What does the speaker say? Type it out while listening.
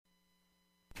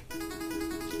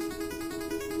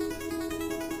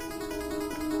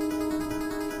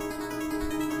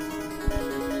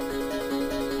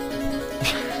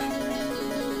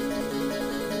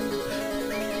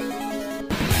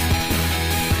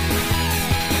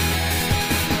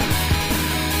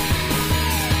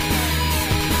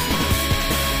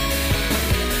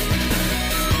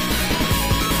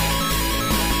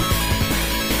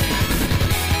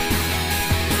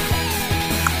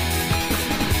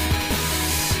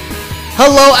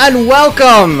Hello and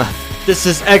welcome! This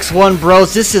is X1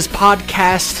 Bros. This is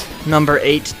podcast number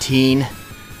 18.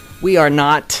 We are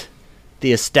not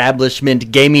the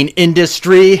establishment gaming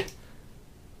industry.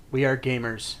 We are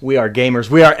gamers. We are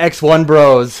gamers. We are X1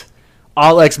 Bros.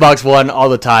 All Xbox One, all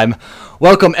the time.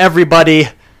 Welcome everybody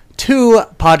to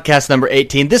podcast number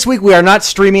 18. This week we are not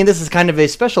streaming. This is kind of a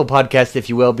special podcast, if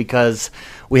you will, because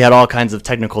we had all kinds of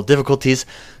technical difficulties.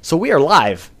 So we are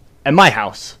live at my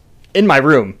house, in my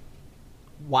room.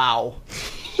 Wow.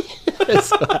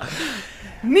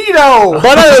 Neato!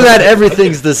 But other than that,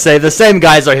 everything's the same. The same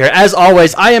guys are here. As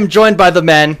always, I am joined by the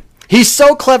man. He's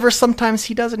so clever, sometimes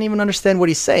he doesn't even understand what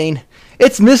he's saying.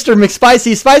 It's Mr.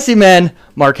 McSpicy Spicy Man,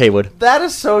 Mark Haywood. That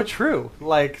is so true.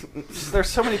 Like, there's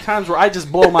so many times where I just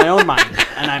blow my own mind.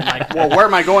 And I'm like, well, where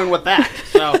am I going with that?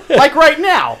 So, like right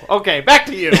now. Okay, back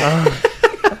to you.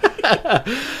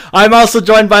 I'm also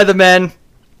joined by the man.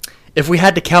 If we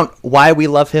had to count why we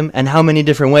love him and how many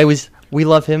different ways we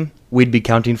love him, we'd be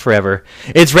counting forever.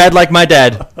 It's Rad Like My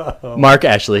Dad, Mark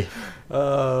Ashley.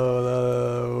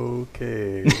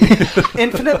 Okay.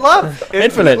 Infinite love.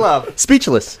 Infinite love.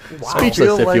 Speechless. Wow.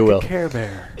 Speechless, if you will. A Care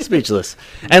Bear. Speechless.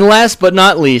 And last but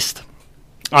not least,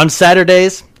 on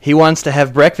Saturdays, he wants to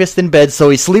have breakfast in bed, so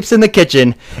he sleeps in the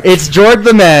kitchen. It's Jordan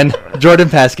the Man, Jordan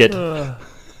Paskett.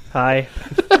 Hi.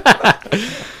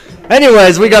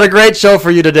 Anyways, we got a great show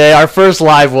for you today, our first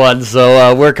live one,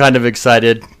 so we're kind of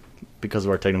excited because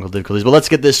of our technical difficulties. But let's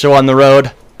get this show on the road.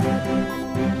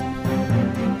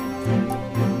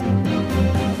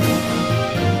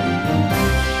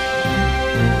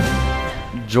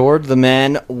 Jord the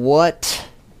Man, what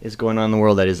is going on in the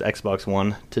world that is Xbox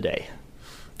One today?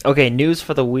 Okay, news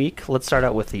for the week. Let's start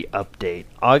out with the update.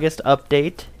 August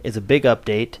update is a big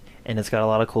update, and it's got a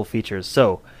lot of cool features.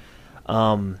 So,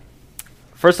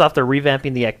 first off, they're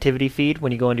revamping the activity feed.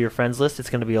 When you go into your friends list, it's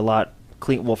going to be a lot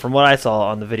clean. Well, from what I saw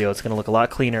on the video, it's going to look a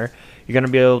lot cleaner. You're going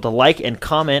to be able to like and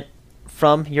comment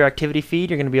from your activity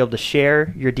feed. You're going to be able to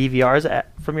share your DVRs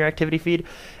from your activity feed.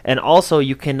 And also,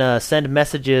 you can send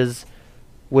messages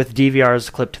with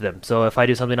DVRs clipped to them. So if I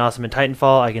do something awesome in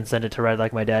Titanfall, I can send it to Rad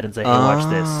Like My Dad and say, hey, watch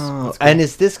this. Cool. And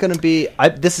is this going to be...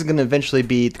 this is going to eventually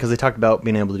be... Because they talked about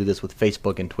being able to do this with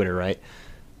Facebook and Twitter, right?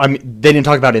 I mean, they didn't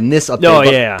talk about it in this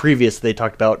update, but previous they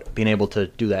talked about being able to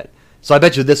do that. So I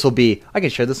bet you this will be... I can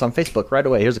share this on Facebook right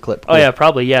away. Here's a clip. Oh, yeah,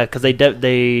 probably, yeah, because they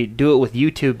do it with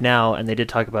YouTube now, and they did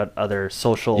talk about other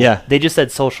social... Yeah. They just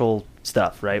said social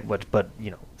stuff, right? But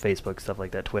you know, Facebook, stuff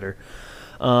like that, Twitter.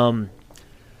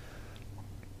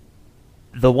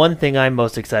 The one thing I'm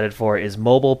most excited for is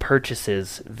mobile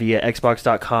purchases via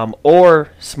Xbox.com or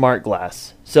Smart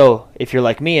Glass. So if you're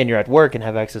like me and you're at work and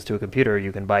have access to a computer,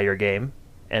 you can buy your game.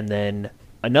 And then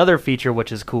another feature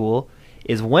which is cool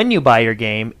is when you buy your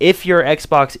game, if your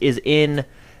Xbox is in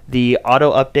the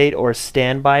auto update or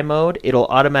standby mode, it'll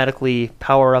automatically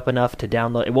power up enough to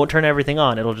download. It won't turn everything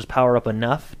on. It'll just power up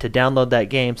enough to download that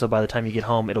game, so by the time you get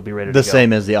home, it'll be ready to go. The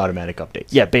same as the automatic updates.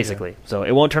 Yeah, basically. Yeah. So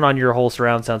it won't turn on your whole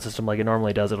surround sound system like it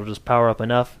normally does. It'll just power up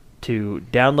enough to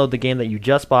download the game that you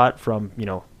just bought from,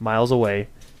 miles away,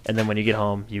 and then when you get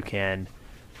home, you can...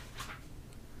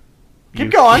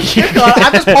 Keep going.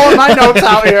 I'm just pulling my notes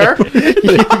out here.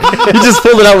 You just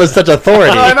pulled it out with such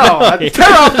authority. I know. I tear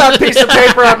off that piece of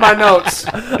paper on my notes.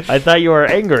 I thought you were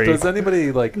angry. Does anybody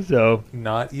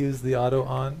not use the auto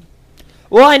on?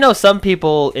 Well, I know some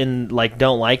people don't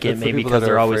like it, maybe because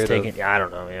they're always taking. Yeah, I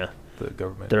don't know. Yeah, the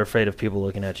government. They're afraid of people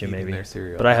looking at you, maybe.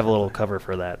 But I have a little cover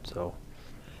for that. So,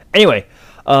 anyway.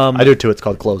 I do too. It's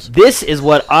called Close. This is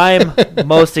what I'm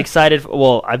most excited for.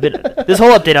 Well, this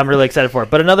whole update I'm really excited for.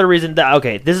 But another reason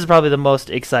this is probably the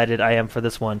most excited I am for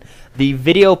this one. The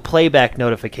video playback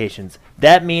notifications.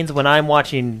 That means when I'm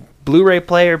watching Blu-ray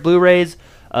player, Blu-rays,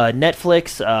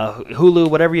 Netflix, Hulu,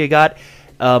 whatever you got,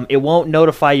 it won't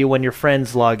notify you when your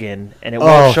friends log in, and it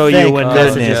won't show you when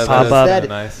messages pop up. That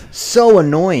nice. So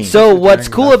annoying. So what's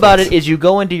cool about it is you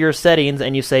go into your settings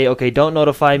and you say, okay, don't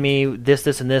notify me this,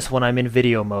 and this when I'm in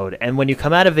video mode. And when you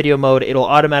come out of video mode, it'll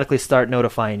automatically start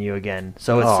notifying you again.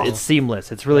 So it's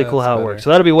seamless. It's really cool how it works.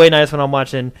 So that'll be way nice when I'm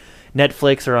watching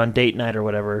Netflix or on date night or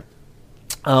whatever.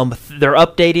 They're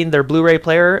updating their Blu-ray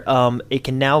player. It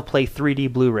can now play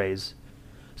 3D Blu-rays.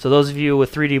 So those of you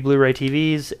with 3D Blu-ray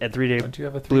TVs and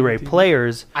 3D Blu-ray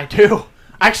players... I do.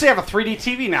 I actually have a 3D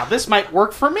TV now. This might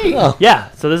work for me. Oh. Yeah,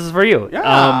 so this is for you. Yeah,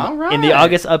 all right. In the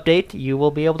August update, you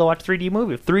will be able to watch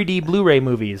 3D Blu-ray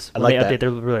movies when they update their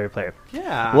Blu-ray player.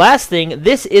 Yeah. Last thing,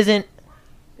 this isn't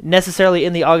necessarily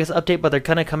in the August update, but they're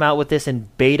going to come out with this in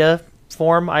beta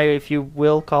form, if you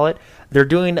will call it. They're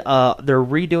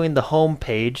redoing the home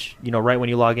page. Right when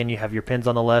you log in, you have your pins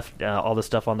on the left, all the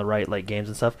stuff on the right, like games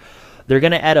and stuff. They're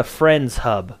going to add a friends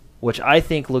hub, which I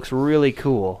think looks really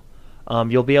cool.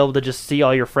 You'll be able to just see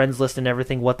all your friends list and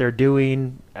everything, what they're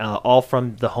doing, all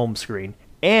from the home screen.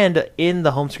 And in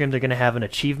the home screen, they're going to have an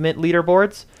achievement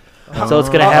leaderboards. So it's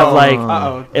gonna have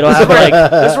it'll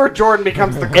have this is where Jordan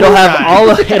becomes the cool it'll have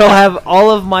guy. it'll have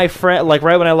all of my friends, like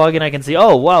right when I log in, I can see,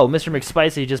 oh wow, Mr.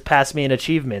 McSpicy just passed me in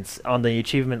achievements on the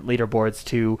achievement leaderboards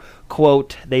to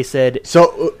quote, they said,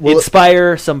 So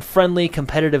inspire some friendly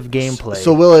competitive gameplay.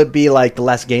 So will it be like the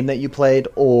last game that you played,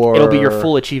 or it'll be your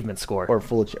full achievement score or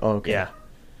full? Okay. Yeah.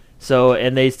 So,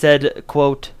 and they said,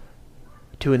 quote,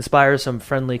 to inspire some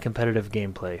friendly competitive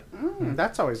gameplay.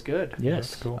 That's always good. Yes.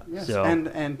 That's cool. Yes. So-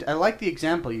 And I like the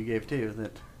example you gave too,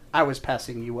 that I was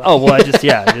passing you up. Oh well, if,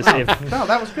 No,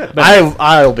 that was good.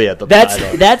 I'll be at the. that's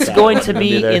going to I'm gonna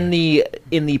be there. in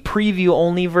the preview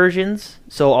only versions.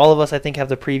 So all of us, I think, have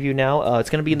the preview now. It's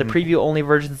going to be in the preview only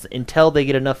versions until they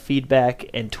get enough feedback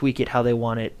and tweak it how they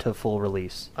want it to full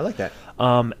release. I like that.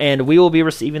 And we will be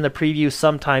receiving the preview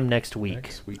sometime next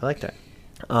week. I like that.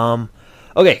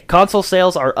 Okay, console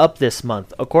sales are up this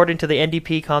month. According to the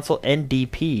NDP,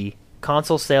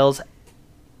 console sales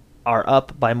are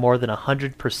up by more than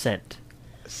 100%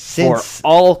 Since for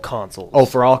all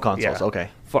consoles. for all consoles. Yeah. Okay.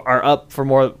 Are up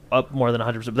more than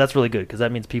 100%. But that's really good because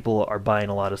that means people are buying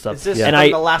a lot of stuff. Is this and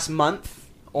from the last month,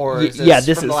 or is this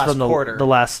this from is the last from quarter? the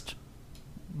last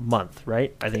month,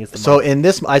 right? I think it's the So month. in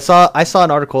this, I saw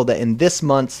an article that in this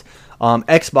month's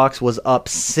Xbox was up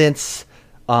since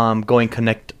going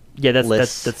Connect. Yeah, that's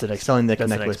the next. selling the that's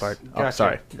Connect next list. part. Oh, Gotcha.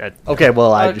 sorry. That- Okay,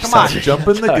 well I just come on.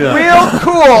 Jumping the gun. Real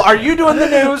cool. Are you doing the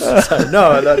news?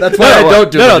 no, that's why I don't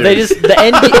do. No, the they news. just the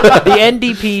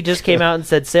NDP just came out and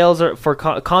said sales are for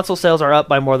console sales are up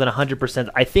by more than 100%.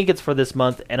 I think it's for this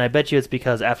month, and I bet you it's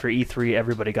because after E3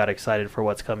 everybody got excited for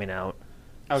what's coming out,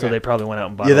 so Okay. they probably went out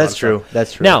and bought. Yeah, a lot that's of true. stuff.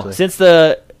 That's true. Now, actually. since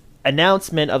the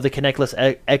announcement of the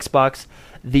Connectless Xbox,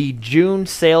 the June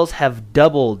sales have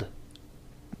doubled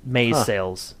May's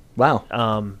sales. Wow.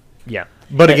 Yeah.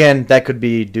 But again, that could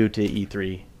be due to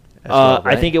E3. As well, I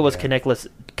right? think it was Connectless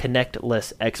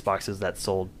Xboxes that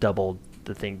sold doubled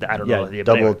the thing. I don't know. Yeah,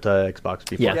 but anyway. doubled Xbox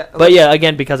before. Yeah, Yeah, but yeah,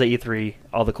 again because of E3,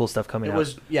 all the cool stuff coming It out.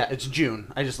 was it's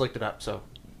June. I just looked it up. So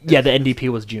Yeah, the NDP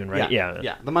was June, right?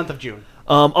 yeah, the month of June.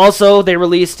 Also, they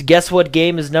released guess what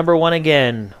game is number one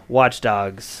again? Watch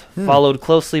Dogs, followed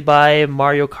closely by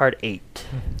Mario Kart 8.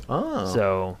 Oh,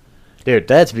 So, dude,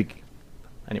 that's big.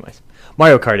 Anyways,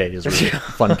 Mario Kart 8 is a really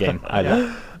fun game.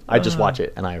 I just watch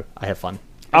it and I have fun.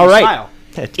 all You right, smile.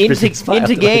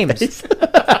 into games,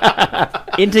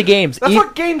 into games. That's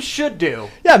what games should do.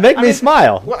 Yeah, make I me mean,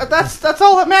 smile. Well, that's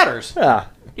all that matters. Yeah,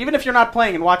 Even if you're not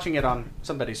playing and watching it on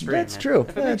somebody's stream. That's man. true.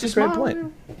 If it Yeah, makes that's you a great smile,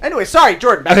 point. Anyway, sorry,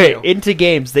 Jordan. Back Okay, to you. into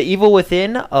games. The Evil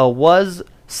Within was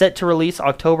set to release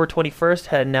October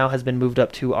 21st, and now has been moved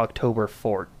up to October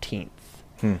 14th.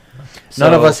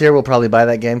 none of us here will probably buy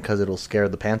that game because it'll scare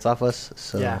the pants off us.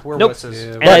 So. Yeah, we're Nope. wusses.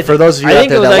 Yeah. And But for those of you I out think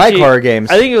there it was that like actually- horror games,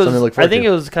 I think it something to look was. forward I think to.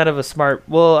 it was kind of a smart.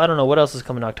 Well, I don't know what else is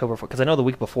coming October because I know the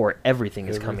week before everything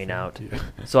is coming out. Yeah.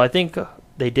 So I think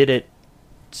they did it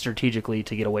strategically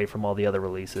to get away from all the other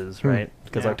releases, right?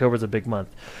 Because Yeah. October's a big month.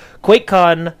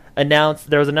 QuakeCon announced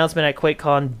there was an announcement at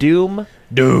QuakeCon. Doom,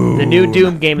 the new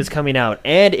Doom game is coming out,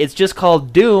 and it's just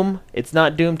called Doom. It's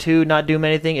not Doom 2, not Doom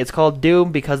anything. It's called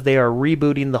Doom because they are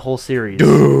rebooting the whole series.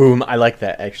 Boom! I like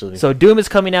that actually. So Doom is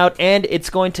coming out, and it's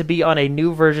going to be on a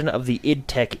new version of the id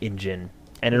Tech engine,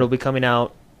 and it'll be coming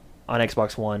out on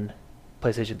Xbox One,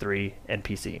 PlayStation 3, and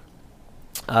PC.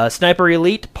 Sniper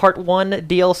Elite Part 1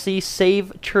 DLC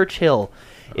Save Churchill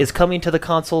is coming to the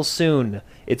consoles soon.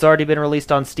 It's already been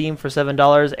released on Steam for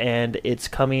 $7, and it's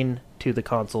coming to the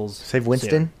consoles Save soon.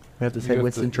 Winston. We have to You save have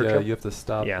Winston to, Churchill. Yeah, you have to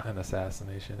stop Yeah. an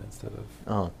assassination instead of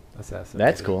Oh, assassination.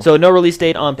 that's cool. So no release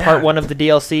date on Part Yeah. 1 of the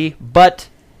DLC, but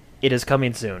it is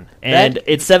coming soon. And That-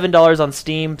 it's $7 on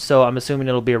Steam, so I'm assuming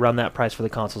it'll be around that price for the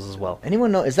consoles as well.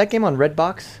 Anyone know? Is that game on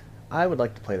Redbox? I would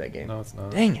like to play that game. No, it's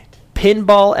not. Dang it!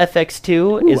 Pinball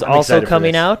FX2 is I'm also excited for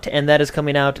coming this. out, and that is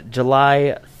coming out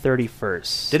July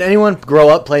 31st. Did anyone grow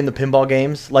up playing the pinball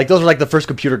games? Like those were like the first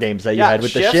computer games that you had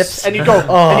with the shifts. and you go,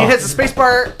 Oh. and you hit the space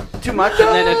bar too much, and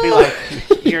then it'd be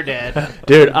like, you're dead.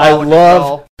 Dude, I Pinball would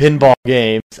love pinball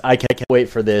games. I can't wait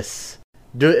for this.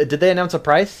 Did they announce a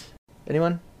price?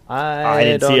 Anyone? I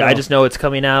didn't don't see. know. I just know it's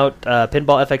coming out.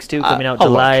 Pinball FX2 coming out I'll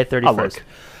July look. 31st. I'll look.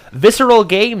 Visceral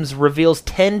Games reveals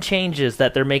 10 changes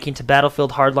that they're making to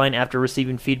Battlefield Hardline after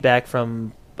receiving feedback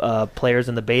from players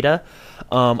in the beta.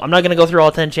 I'm not going to go through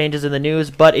all 10 changes in the news,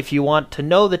 but if you want to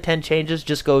know the 10 changes,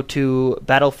 just go to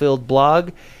Battlefield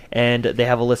blog, and they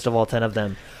have a list of all 10 of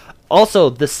them. Also,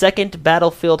 the second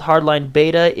Battlefield Hardline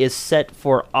beta is set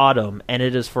for autumn, and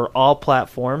it is for all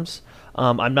platforms.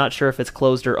 I'm not sure if it's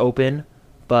closed or open,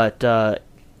 but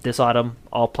this autumn,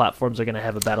 all platforms are going to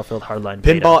have a Battlefield Hardline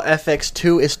beta. Pinball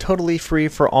FX2 is totally free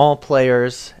for all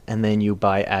players, and then you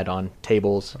buy add-on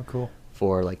tables Oh, cool.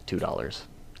 for like $2.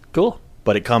 Cool.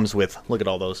 But it comes with, look at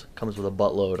all those, comes with a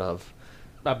buttload of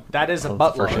That is a of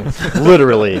buttload. versions.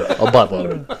 Literally a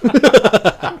buttload.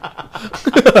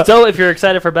 So if you're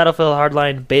excited for Battlefield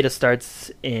Hardline, beta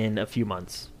starts in a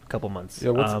couple months. Yeah,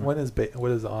 what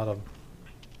is autumn?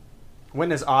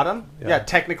 When is autumn? Yeah. Yeah,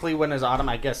 technically when is autumn,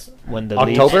 I guess. When the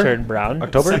October? leaves turn brown.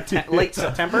 October? Late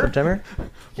September? September?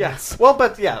 Yes. Well,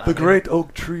 but yeah. The great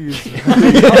oak trees.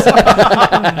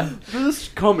 This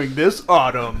coming this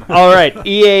autumn. All right.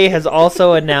 EA has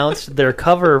also announced their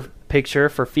cover picture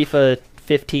for FIFA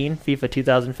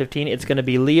 2015. It's going to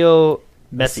be Leo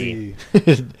Messi.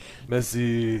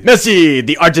 Messi.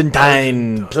 The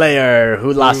Argentine player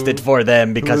who lost it for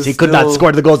them because is he could not still-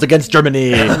 score the goals against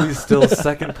Germany. He's still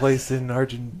second place in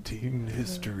Argentine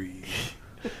history.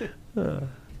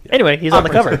 Anyway, he's on the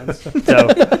cover.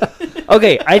 So,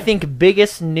 okay, I think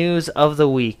biggest news of the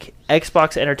week: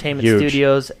 Xbox Entertainment Huge.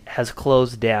 Studios has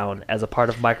closed down as a part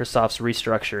of Microsoft's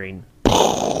restructuring.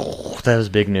 That was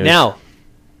big news. Now,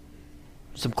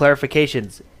 some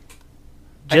clarifications.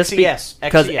 XES.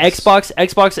 Because XES.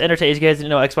 Xbox Entertainment, you guys didn't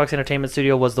know, Xbox Entertainment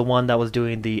Studio was the one that was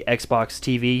doing the Xbox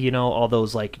TV. You know, all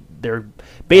those like they're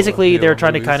basically Halo they're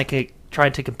trying movies. to kind of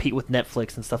trying to compete with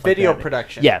Netflix and stuff Video like that.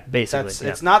 production. Yeah, basically. That's, yeah.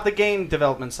 It's not the game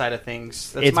development side of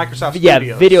things. That's It's Microsoft yeah,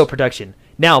 Studios. video production.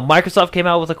 Now, Microsoft came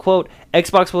out with a quote: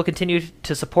 Xbox will continue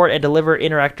to support and deliver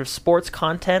interactive sports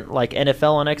content like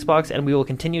NFL on Xbox, and we will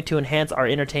continue to enhance our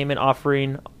entertainment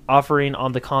offering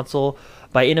on the console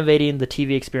by innovating the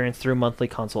TV experience through monthly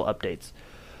console updates.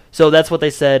 So that's what they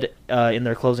said in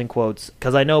their closing quotes.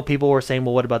 Because I know people were saying,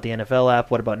 well, what about the NFL app?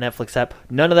 What about Netflix app?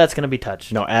 None of that's going to be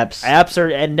touched. No, apps. Apps are,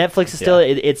 and Netflix is still,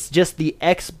 Yeah. it's just the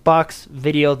Xbox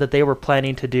video that they were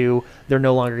planning to do, they're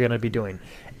no longer going to be doing.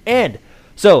 And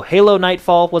so Halo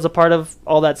Nightfall was a part of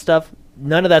all that stuff.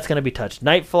 None of that's going to be touched.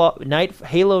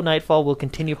 Halo Nightfall will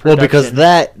continue Well, production.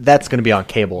 because that's going to be on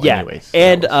cable Yeah, anyways. so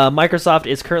and that was- Microsoft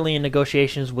is currently in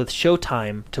negotiations with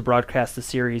Showtime to broadcast the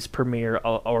series premiere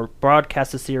or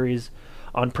broadcast the series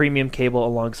on premium cable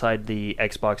alongside the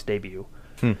Xbox debut.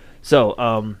 So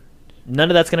none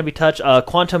of that's going to be touched.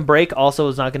 Quantum Break also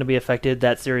is not going to be affected.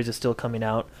 That series is still coming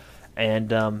out.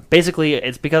 And basically,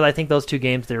 it's because I think those two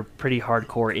games, they're pretty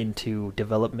hardcore into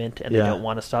development, and Yeah. they don't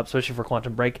want to stop, especially for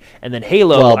Quantum Break. And then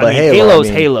Halo, Well, but Halo's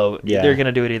I mean, Halo. yeah. They're going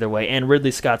to do it either way. And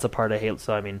Ridley Scott's a part of Halo,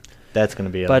 so I mean... that's going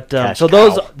to be a But cash so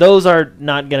cow. those are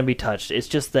not going to be touched. It's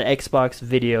just the Xbox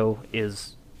video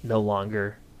is no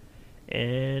longer,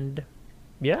 and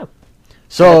yeah. That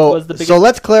So was the biggest- so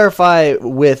let's clarify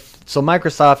with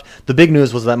Microsoft. The big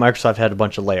news was that Microsoft had a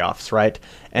bunch of layoffs, right?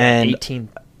 And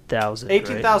 18,000.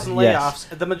 18,000 Yes.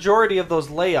 layoffs. The majority of those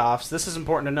layoffs, this is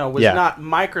important to know, was Yeah. not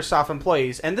Microsoft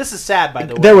employees. And this is sad, by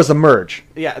the way. there was a merge.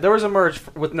 Yeah, there was a merge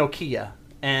with Nokia.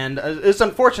 And it's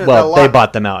unfortunate that a Well, lot... they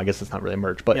bought them out. I guess it's not really a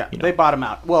merge, but Yeah, you know. they bought them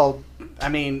out. Well, I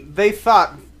mean, they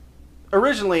thought...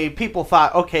 Originally, people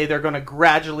thought, okay, they're going to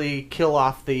gradually kill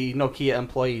off the Nokia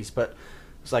employees, but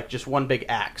it's like just one big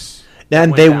axe. that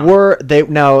And went they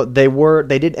down.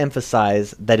 they did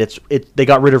emphasize that they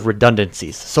got rid of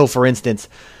redundancies. So for instance,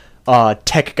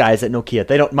 tech guys at Nokia,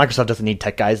 Microsoft doesn't need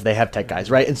tech guys, they have tech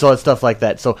guys, right? And so it's stuff like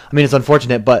that. So I mean it's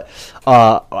unfortunate, but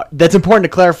that's important to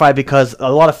clarify because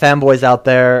a lot of fanboys out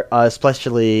there,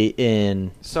 especially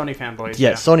in Sony fanboys.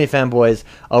 Sony fanboys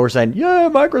were saying, yeah,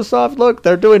 Microsoft, look,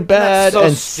 they're doing bad,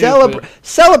 That's so and stupid.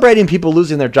 celebrating people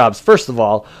losing their jobs, first of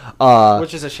all.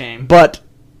 Which is a shame. But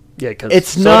Yeah, because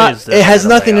it's not. It has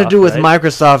nothing to do with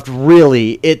Microsoft,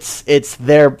 really. It's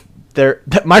their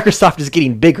Microsoft is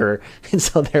getting bigger, and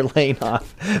so they're laying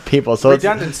off people. So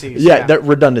Redundancies, yeah, yeah. the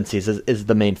redundancies is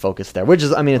the main focus there. Which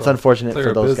is, I mean, it's unfortunate Clear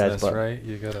for those business, guys, but right?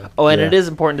 You gotta. Oh, and Yeah. it is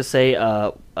important to say,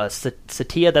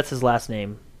 Satya, that's his last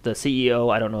name. The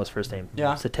CEO, I don't know his first name.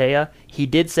 Yeah. Satya. He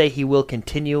did say he will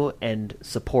continue and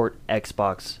support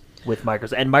Xbox with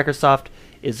Microsoft, and Microsoft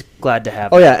is glad to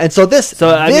have. oh yeah, and so this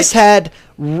I mean- had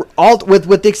all with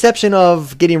the exception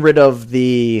of getting rid of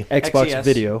the Xbox XES.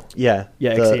 Video. yeah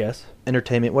Yeah, the XES.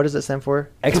 entertainment. What does it stand for?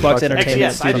 Xbox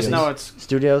Entertainment XES, I just Studios. know it's...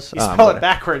 Studios. You spell it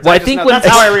backwards. Well, I just know, when that's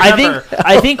how I remember.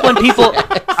 I think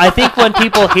when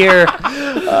people hear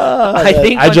I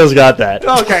think I when- just got that.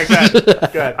 Okay,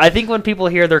 good. Good. I think when people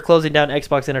hear they're closing down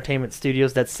Xbox Entertainment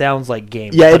Studios, that sounds like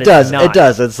game. Yeah, but it does. It's not. It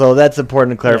does. And so that's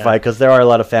important to clarify Yeah. because there are a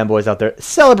lot of fanboys out there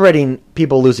celebrating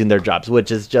people losing their jobs,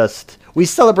 which is just we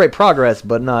celebrate progress,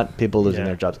 but not people losing Yeah.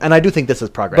 their jobs. And I do think this is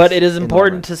progress. But it is in the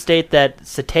important long to state that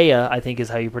Satya, I think is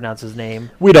how you pronounce his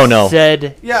name, We don't know.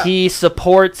 said Yeah. he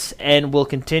supports and will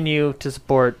continue to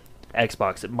support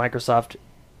Xbox. Microsoft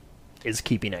is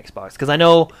keeping Xbox. Because I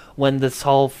know when this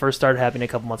all first started happening a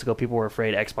couple months ago, people were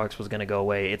afraid Xbox was going to go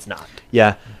away. It's not. run.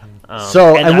 Yeah. Um,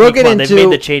 So, and I we'll mean, get come on, into They've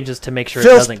made the changes to make sure it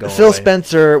Phil, doesn't go Phil away.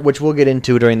 Spencer, which we'll get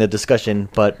into during the discussion,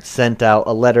 but sent out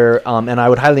a letter, and I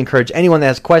would highly encourage anyone that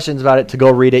has questions about it to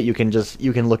go read it. You can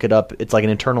look it up. It's like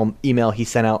an internal email he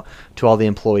sent out to all the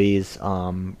employees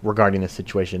regarding this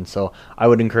situation. So I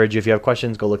would encourage you, if you have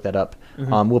questions, go look that up.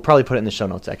 We'll probably put it in the show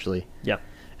notes actually. Yeah.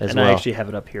 As And well. I actually have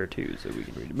it up here too, so we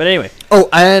can read it. But anyway, Oh,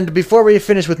 and before we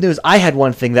finish with news, I had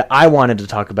one thing that I wanted to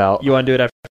talk about. you want to do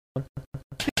it after?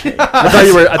 I thought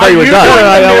you were. I thought you were you done.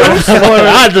 doing the news?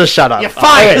 I just shut up. You're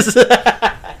fired.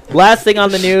 Last thing on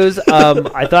the news,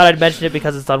 I thought I'd mention it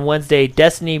because it's on Wednesday.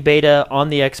 Destiny beta on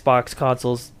the Xbox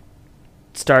consoles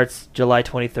starts July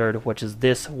 23rd, which is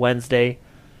this Wednesday.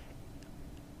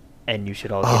 And you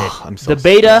should all get it. I'm so The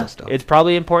beta, so stoked. it's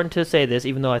probably important to say this,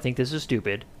 even though I think this is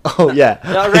stupid. Oh yeah.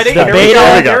 Ready? The Here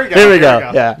beta- we go. Here we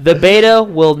go. Yeah. The beta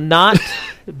will not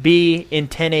be in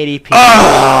 1080p.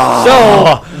 Oh,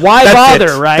 So, why that's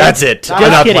bother, it. right? That's it. Just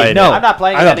I'm not kidding, playing no. it. I'm not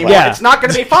playing I'm it not anymore. playing it. It's not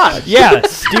going to be fun. Yeah,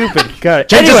 stupid. Got it.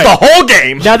 Changes Anyway. the whole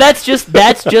game. Now that's just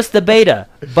the beta.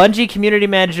 Bungie community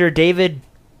manager David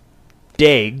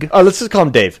Daig, Oh, let's just call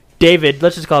him Dave.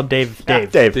 let's just call him Dave.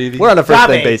 Dave. Dave. Davey. We're on a first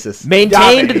name Dave. basis.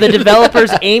 Maintained David. the developers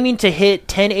aiming to hit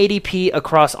 1080p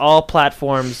across all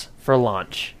platforms for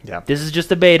launch. Yeah. This is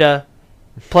just a beta.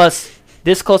 Plus,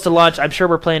 this close to launch, I'm sure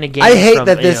we're playing a game. I hate from,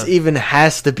 that you this know- even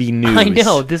has to be news. I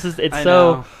know it's I so.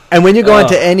 know. And when you go Ugh.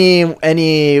 into any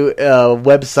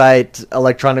website,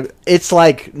 electronic, it's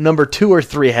like number 2 or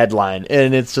 3 headline,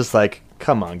 and it's just like,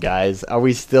 come on, guys, are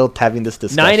we still having this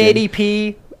discussion?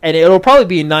 980p, and it'll probably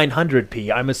be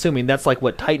 900p. I'm assuming that's like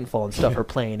what Titanfall and stuff are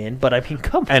playing in. But I mean,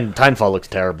 come on. And Titanfall looks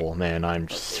terrible, man. I'm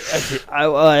just.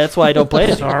 That's why I don't play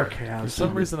it anymore. For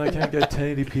some reason, I can't get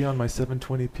 1080p on my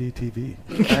 720p TV.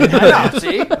 I know,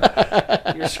 see?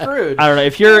 You're screwed. I don't know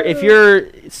if you're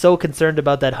so concerned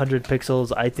about that 100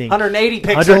 pixels. I think 180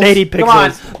 pixels. 180 Come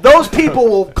on. pixels. Those people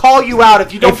will call you out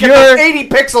if you don't If get you're- those 80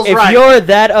 pixels if right. you're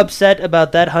that upset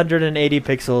about that 180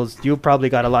 pixels, you probably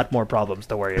got a lot more problems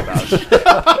to worry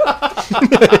about.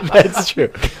 That's true.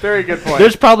 Very good point.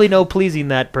 There's probably no pleasing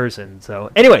that person.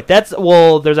 So anyway, there's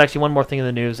actually one more thing in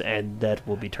the news, and that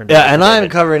will be turned. over Yeah, to and I'm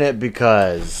David. covering it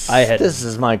because this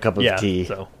is my cup of Yeah. tea.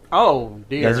 So oh,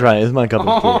 dear. That's right, it's my cup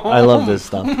of tea. I love this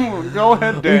stuff. Go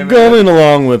ahead, David. Going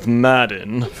along with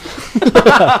Madden.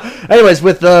 Anyways,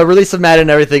 with the release of Madden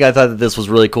and everything, I thought that this was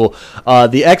really cool.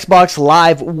 The Xbox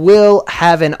Live will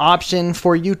have an option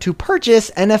for you to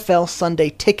purchase NFL Sunday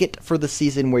Ticket for the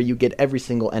season, where you get every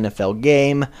single NFL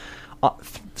game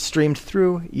streamed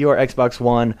through your Xbox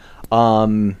One.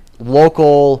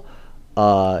 Local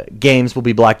games will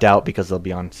be blacked out because they'll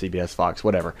be on CBS, Fox,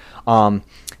 whatever.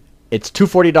 It's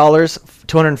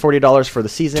 $240 for the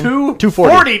season.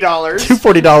 $240.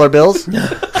 $240 bills.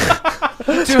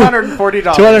 $240.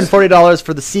 $240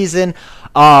 for the season.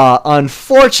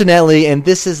 Unfortunately, and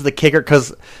this is the kicker,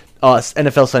 because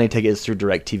NFL Sunday Ticket is through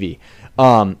DirecTV.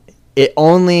 It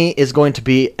only is going to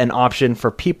be an option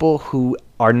for people who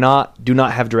do not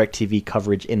have DirecTV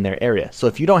coverage in their area. So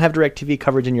if you don't have DirecTV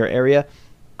coverage in your area,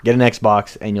 get an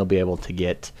Xbox and you'll be able to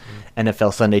get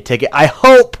NFL Sunday Ticket. I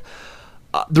hope.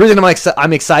 The reason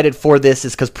I'm excited for this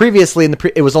is because previously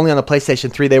it was only on the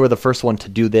PlayStation 3. They were the first one to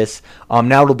do this.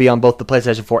 Now it'll be on both the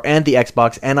PlayStation 4 and the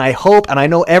Xbox. And I hope, and I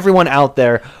know everyone out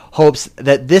there hopes,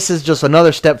 that this is just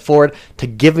another step forward to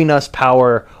giving us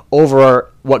power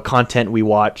over what content we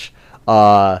watch,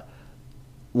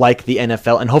 like the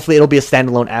NFL. And hopefully it'll be a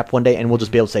standalone app one day, and we'll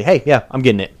just be able to say, hey, yeah, I'm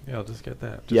getting it. Yeah, I'll just get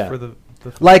that. Just Yeah. for the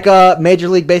Like Major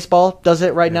League Baseball does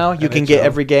it right now. You can get NHL.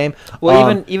 every game.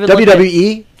 Well, even look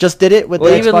WWE just did it with Well,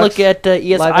 the even Xbox look at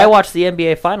ES. Live I app. watch the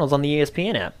NBA Finals on the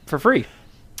ESPN app for free,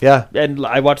 Yeah. and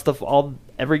I watch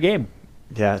every game.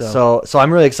 Yeah, So- so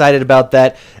I'm really excited about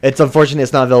that. It's unfortunate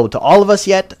it's not available to all of us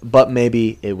yet, but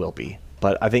maybe it will be.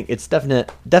 But I think it's definite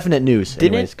news.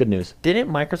 Didn't Anyways, it- good news. Didn't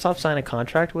Microsoft sign a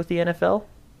contract with the NFL?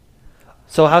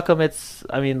 So how come it's?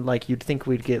 I mean, like you'd think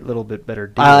we'd get a little bit better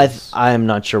deals. I'm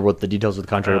not sure what the details of the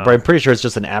contract are, Oh. but I'm pretty sure it's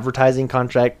just an advertising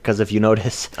contract, because if you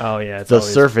notice, Oh yeah, it's the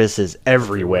always- Surface is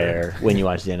everywhere when you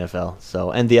watch the NFL.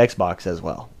 So, and the Xbox as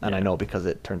well. And I know because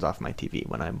it turns off my TV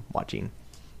when I'm watching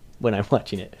when I'm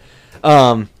watching it.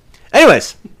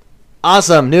 Anyways,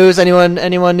 awesome news.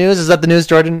 Anyone news? Is that the news,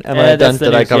 Jordan? Am I done?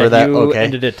 Did I cover that? You Okay.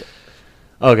 ended it.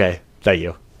 Okay. Thank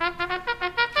you.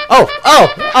 Oh!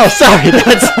 Sorry.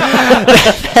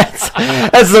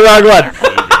 That's the wrong one.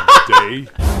 Day.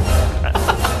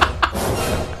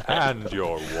 And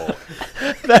your walk.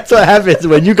 That's what happens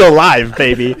when you go live,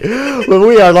 baby. When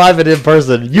we are live and in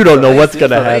person, you don't know what's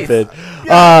gonna happen.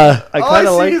 I kind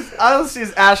of like. all I see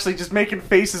is Ashley just making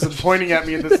faces and pointing at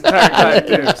me this entire time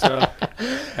too. So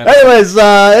Anyways,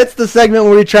 it's the segment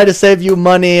where we try to save you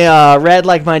money. Rad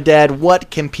like my dad. What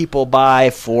can people buy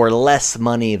for less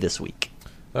money this week?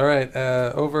 All right,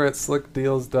 over at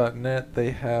slickdeals.net,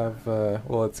 they have,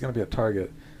 well, it's going to be at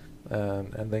Target.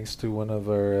 And thanks to one of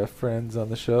our friends on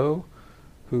the show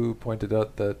who pointed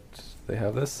out that they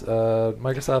have this,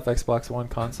 Microsoft Xbox One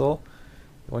console.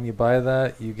 When you buy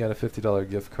that, you get a $50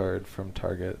 gift card from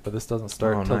Target. But this doesn't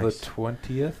start until the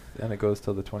 20th, and it goes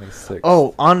till the 26th.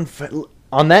 Oh,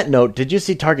 on that note, did you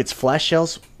see Target's flash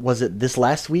sales? Was it this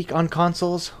last week on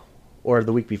consoles or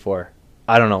the week before?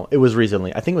 I don't know. It was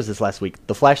recently. I think it was this last week.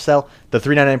 The flash sale, the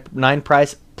 $399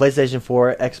 price, PlayStation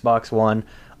 4, Xbox One,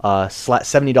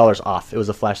 $70 off. It was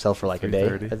a flash sale for like a day,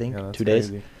 I think, Yeah, 2 days.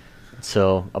 crazy.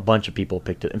 So a bunch of people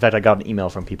picked it. In fact, I got an email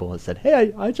from people that said,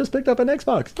 "Hey, I just picked up an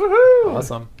Xbox." Woohoo!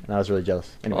 Awesome. And I was really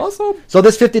jealous. Anyways. Awesome. So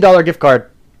this $50 gift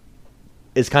card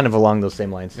is kind of along those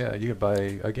same lines. Yeah, you could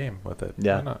buy a game with it.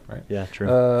 Yeah. Why not, right? Yeah, true.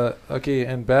 Okay,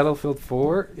 and Battlefield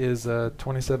 4 is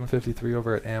 $27.53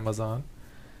 over at Amazon.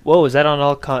 Whoa, is that on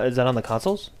is that on the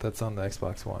consoles? That's on the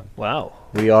Xbox One. Wow.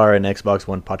 We are an Xbox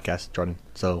One podcast, Jordan.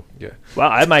 So Yeah. Wow,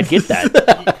 I might get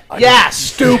that. yeah,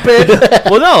 stupid.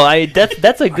 Well, no,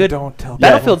 that's a good. don't tell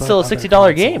Battlefield's people still a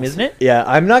about $60 game, consoles. isn't it? yeah,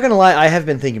 I'm not gonna lie. I have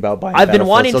been thinking about buying. I've been Battlefield,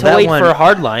 wanting so to that wait one, for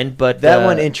Hardline, but that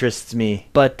one interests me.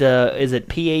 But is it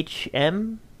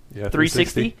PHM Yeah,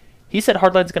 360? He said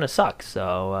Hardline's gonna suck,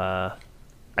 so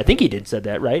I think he did said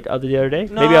that right the other day.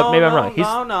 Maybe I'm wrong.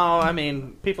 No. I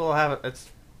mean, people have it. It's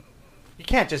you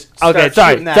can't just start Okay,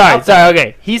 shooting that out there. sorry.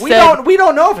 Okay, he said. We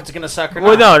don't know if it's gonna suck or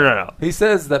Well, not. no. He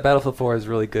says that Battlefield 4 is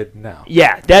really good now.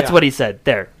 Yeah, that's Yeah. what he said.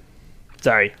 There.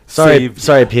 Sorry. Sorry,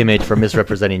 Saved. PMH, for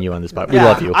misrepresenting you on this podcast. We Yeah,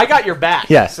 love you. I got your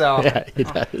back. yeah, So yeah, he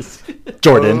does.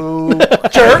 Jordan.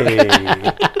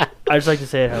 Hey. I just like to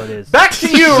say it how it is. back to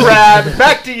you, Rad.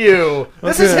 Back to you.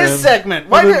 This is Okay. his segment.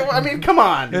 I mean, come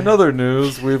on. In other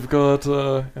news, we've got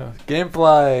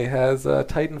GameFly has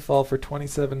Titanfall for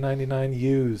 $27.99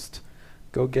 used.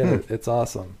 Go get it. It's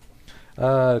awesome.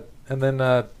 And then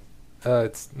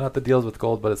it's not the deals with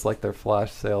gold, but it's like their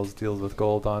flash sales deals with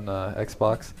gold on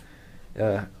Xbox.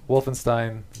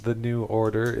 Wolfenstein: The New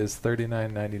Order is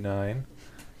 $39.99,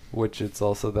 which it's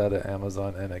also that at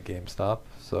Amazon and at GameStop.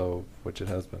 So, which it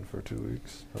has been for 2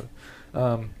 weeks. But,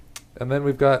 and then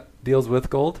we've got deals with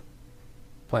gold.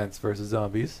 Plants vs.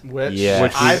 Zombies Which, Yeah.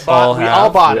 Which we I all bought. We have. all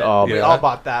bought We it. all- We Yeah. all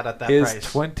bought that at that is price.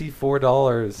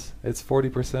 $24. It's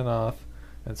 40% off,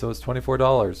 and so it's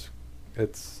 $24.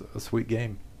 It's a sweet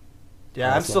game.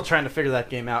 Yeah, I'm Awesome. still trying to figure that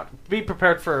game out. Be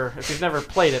prepared for, if you've never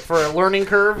played it, for a learning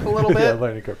curve a little Yeah, bit.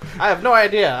 learning curve. I have no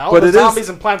idea. All But the it is- zombies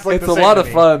and plants like It's the a same lot to of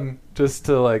me. fun just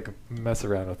to like mess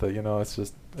around with it. You know, it's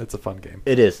a fun game.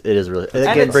 It is really. That And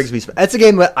game it's- brings me. That's a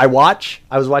game that I watch.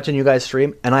 I was watching you guys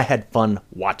stream, and I had fun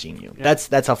watching you. Yeah.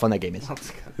 That's how fun that game is.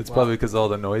 It's Wow. probably because of all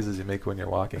the noises you make when you're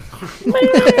walking. No,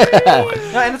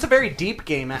 and it's a very deep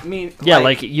game. I mean, Yeah,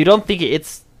 like you don't think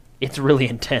it's really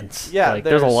intense. Yeah, like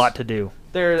there's a there's- lot to do.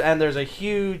 there's a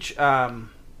huge,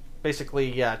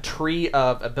 basically, tree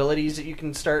of abilities that you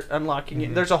can start unlocking.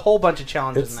 Mhm. There's a whole bunch of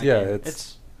challenges It's in that game.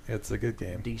 it's a good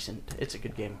game. decent. It's a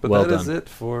good game. But Well that is done. it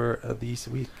for this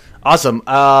week. Awesome.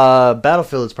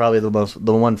 Battlefield is probably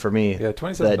the one for me. Yeah,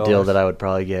 $27. That deal that I would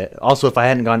probably get. Also, if I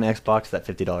hadn't gotten Xbox, that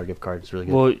 $50 gift card is really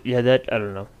good. Well, yeah, that I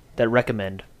don't know. That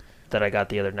recommend that I got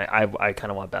the other night. I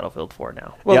kind of want Battlefield 4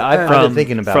 now. Well, yeah, I've and- been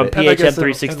thinking about from it. And I guess PHM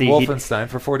 360. and Wolfenstein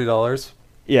for $40.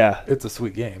 Yeah, It's a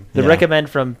sweet game. the Yeah. recommend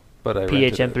from But I rented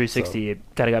PHM it, 360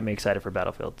 kind of got me excited for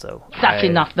Battlefield. So That's I-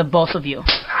 enough, the both of you.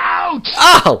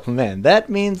 Oh man, that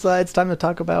means it's time to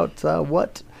talk about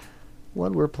what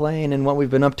we're playing and what we've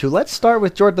been up to. Let's start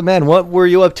with Jordan the Man. What were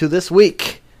you up to this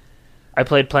week? I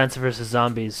played Plants vs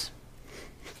Zombies.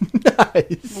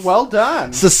 Nice. Well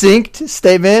done. Succinct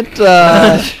statement.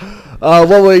 What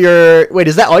were your? Wait,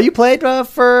 is that all you played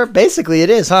for? Basically, it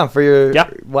is, huh? For your. Yeah.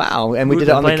 Wow, and we We've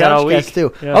did it been on the playing that all Couchcast week.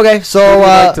 too. Yeah. Okay, Who so would you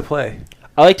like to play?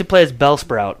 I like to play as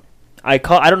Bellsprout. I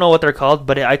don't know what they're called,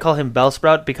 but I call him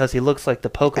Bellsprout because he looks like the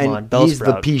Pokemon And Bellsprout. he's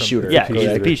the pea shooter. Yeah, Pea he's the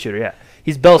shooter. pea shooter. Yeah,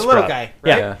 he's The Bellsprout. little guy,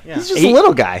 Yeah. right? Yeah. he's just He- a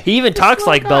little guy. He even talks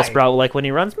little like guy. Bellsprout, like when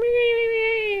he runs.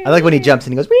 I like when he jumps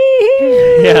and he goes. Wee.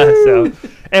 Yeah. So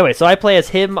anyway, so I play as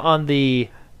him on the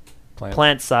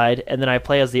plant side, and then I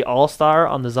play as the all-star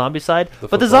on the zombie side.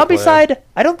 But the zombie side,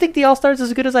 I don't think the all-star is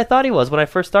as good as I thought he was when I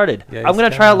first started. Yeah, I'm gonna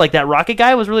try out like that rocket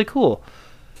guy was really cool.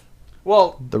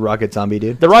 Well, The rocket zombie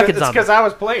dude. The rocket it's zombie. because I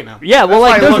was playing him. Yeah, well,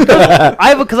 That's like why I looked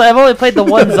up. because I've only played the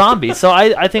one zombie, so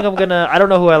I think I'm gonna. I don't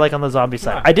know who I like on the zombie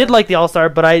side. I did like the all-star,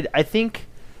 but I think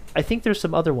there's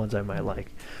some other ones I might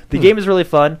like. The game is really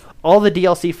fun. All the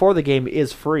DLC for the game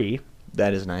is free.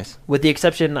 That is nice. With the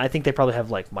exception, I think they probably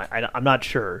have like I'm not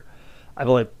sure. I've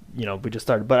only we just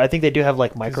started, but I think they do have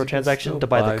like microtransaction to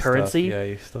buy the currency. Yeah,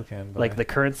 you still can buy. Like the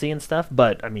currency and stuff.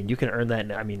 But I mean, you can earn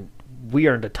that. I mean, we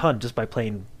earned a ton just by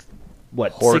playing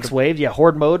Horde. 6 waves. Yeah,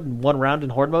 horde mode and 1 round in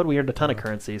horde mode. We earned a ton of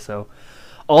currency. So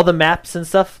all the maps and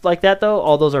stuff like that, though,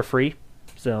 all those are free.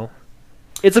 So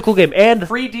it's a cool game. And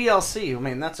Free DLC. I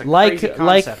mean, that's a like crazy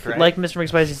concept, right? like Mr.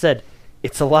 McSpicy said,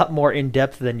 it's a lot more in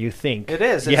depth than you think. It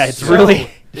is. Yeah, it's so- really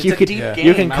It's you a can deep Yeah. game.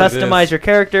 you can I would- customize is. your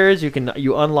characters.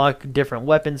 You unlock different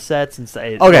weapon sets and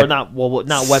say Okay. or not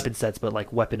not weapon sets, but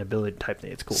like weapon ability type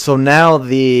thing. It's cool. So now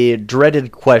the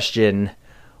dreaded question: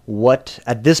 what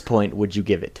at this point would you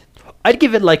give it? I'd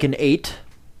give it like an 8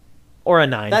 or a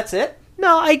 9. That's it.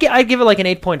 No, I'd give it like an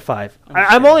 8.5.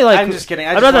 I'm only like I'm just kidding.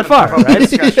 I I'm just not that far. wanted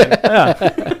to provoke Right?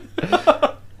 discussion.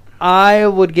 Yeah. I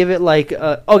would give it like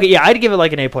okay, yeah, I'd give it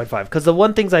like an 8.5 because the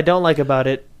one thing I don't like about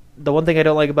it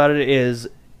is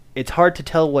it's hard to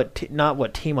tell not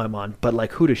what team I'm on, but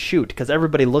like who to shoot because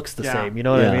everybody looks the Yeah. same. You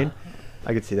know what I Yeah. mean?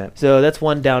 I could see that. So that's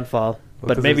one downfall. Well,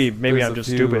 But 'cause maybe there's I'm a just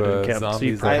few, stupid and can't zombies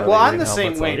see. that have Well, I'm eating the same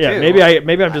helmets way, on. too. Yeah,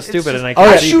 maybe I'm just It's stupid and I I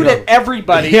can't. shoot at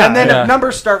everybody, Yeah. and then Yeah. if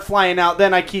numbers start flying out,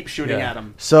 then I keep shooting Yeah. at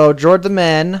them. So George the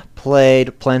Man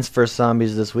played Plants vs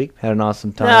Zombies this week. Had an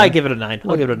awesome time. Nah, I give it a 9.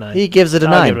 I'll give it a 9. He gives it a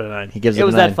I'll 9. give it a 9. He gives it it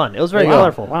was a 9. that fun. It was very There you go.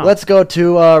 colorful. Wow. Let's go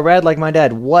to Rad Like My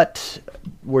Dad. What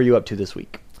were you up to this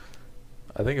week?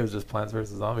 I think it was just Plants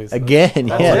vs Zombies. Again, That's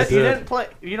yeah. all I That's it? You did. didn't play.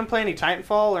 You didn't play any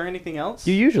Titanfall or anything else.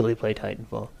 You usually play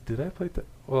Titanfall. Did I play that?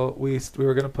 Well, we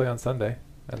were gonna play on Sunday,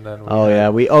 and then. Oh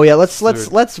had yeah, let's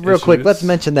real quick. issues. Let's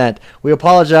mention that we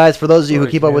apologize for those of you who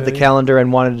For keep up with the community. calendar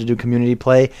and wanted to do community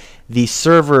play. The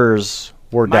servers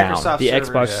were down. Microsoft The servers.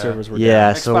 Xbox Yeah. servers were Yeah,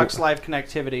 down. so Xbox Live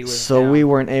connectivity was. so down. we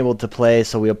weren't able to play.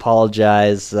 So we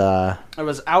apologize. It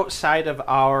was outside of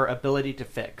our ability to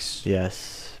fix.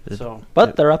 Yes. So,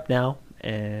 But they're up now,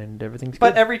 and everything's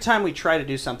but good. every time we try to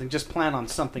do something, just plan on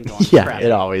something going. Yeah, crappy.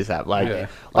 it always happens. Yeah.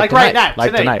 Like tonight. right now, Like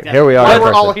today. tonight. Yeah. Here we are. Why in we're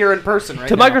person. all here in person right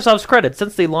to now. Microsoft's credit,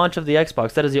 since the launch of the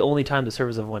Xbox, that is the only time the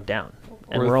servers have went down.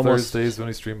 And Or we're almost Thursdays when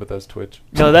we stream, but that's Twitch.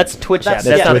 no, that's Twitch app. That's-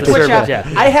 That's yeah, not the Twitch servers. app.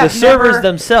 Yeah, I have the servers never-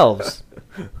 themselves.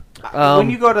 When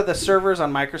you go to the servers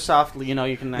on Microsoft, you know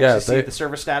you can actually Yeah, see they- the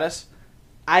server status.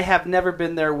 I have never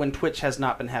been there when Twitch has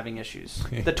not been having issues.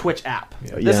 The Twitch app.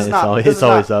 Yeah, This is it's not. always- this it's is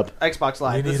always not up. Xbox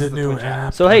Live. We This need is a the new Twitch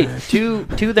app. So hey, to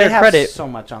They their have credit, so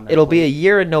much on there. it'll be a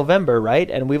year in November, right?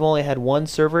 And we've only had one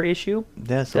server issue.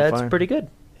 Yeah, so That's far. pretty good.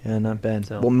 Yeah, not bad.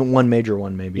 So- well, one major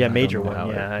one maybe. Yeah, I don't major know one, how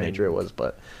yeah, major it was,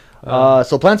 but Um,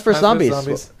 so Plants vs Plants vs.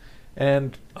 Zombies.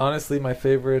 And honestly, my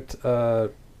favorite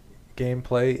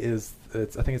gameplay is I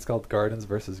think it's called Gardens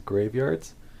versus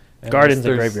Graveyards. And Gardens and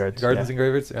there's Graveyards, Gardens yeah. and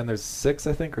Graveyards, and there's 6,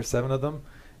 I think, or 7 of them.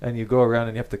 And you go around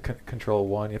and you have to control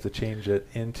one. You have to change it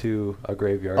into a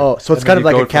graveyard. Oh, so it's And kind then of you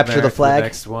like go a from capture there the to flag?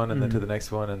 next one, and then to Mhm. the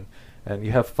next one, and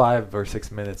you have 5 or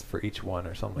 6 minutes for each one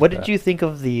or something. What like did that. you think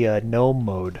of the gnome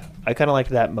mode? I kind of liked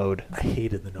that mode. I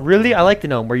hated the gnome. Really, mode. I like the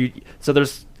gnome where you. So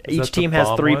there's Is each that the team has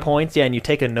bomb 3 one? points, yeah, and you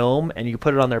take a gnome and you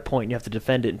put it on their point. And you have to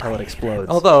defend it until it explodes.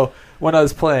 Although when I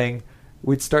was playing,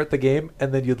 we'd start the game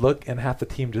and then you'd look and half the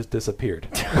team just disappeared.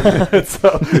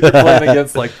 So you're playing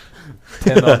against like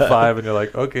 10 on 5, and you're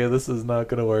like, okay, this is not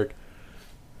gonna work.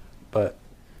 But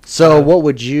So what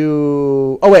would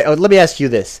you? Oh wait, let me ask you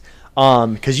this,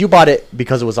 because you bought it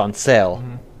because it was on sale.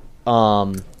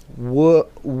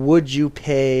 Would you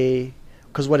pay?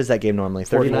 Because what is that game normally?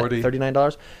 $40.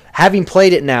 $39. Having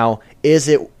played it now, is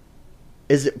it?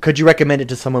 Could you recommend it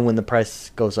to someone when the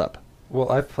price goes up? well,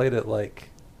 I've played it like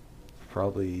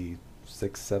probably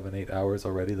 6, 7, 8 hours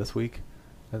already this week,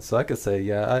 and so I could say,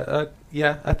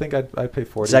 I think I'd pay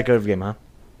 40. Is that good of a game, huh?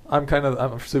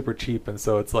 I'm super cheap, and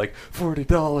so it's like $40.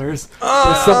 There's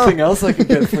something else I can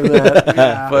get for that.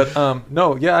 Yeah. But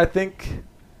no, yeah, I think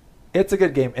it's a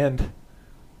good game. And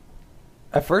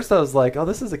at first I was like, "Oh,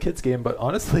 this is a kids game," but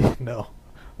honestly, no,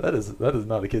 that is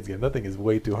not a kids game. That thing is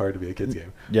way too hard to be a kids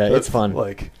game. Yeah, it's That's fun.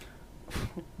 Like,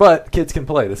 but kids can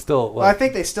play it. It's still. Like, Well, I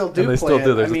think they still do and they play still it.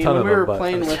 do. There's I mean, a ton when of we them, were but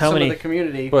playing with How some many- of the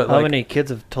community. But How like, many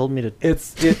kids have told me to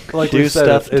it's like do we said,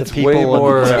 stuff it's to people way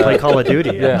more. and play Call of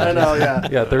Duty? Yeah. I know, yeah.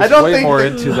 Yeah, I there's don't way think more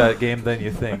that- into that game than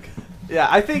you think. Yeah,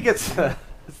 I think it's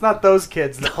It's not those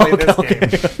kids that play this game.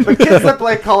 The kids that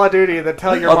play Call of Duty that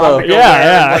tell your mom to go Yeah, there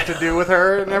yeah. and what to do with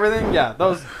her and everything. Yeah,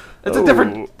 those. It's a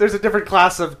different. There's a different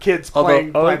class of kids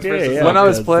playing Plants okay, vs. yeah. When I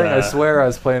was Because, playing, I uh, swear I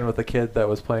was playing with a kid that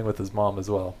was playing with his mom as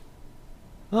well.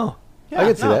 Oh, Yeah, I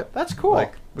can see that. That's cool.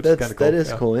 Like, which is kind of cool. That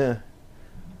is cool. Yeah.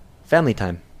 Family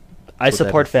time. I That's what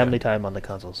support that is, family time on the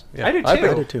consoles. Yeah. I do too. think-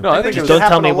 I do too. No, I I think think it it was Don't tell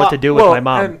happen me a what to lot. do with well, my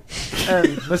mom. And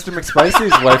Mr.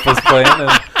 McSpicy's wife was playing,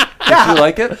 and Yeah. did you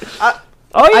like it?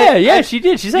 Oh yeah, I- yeah, I- she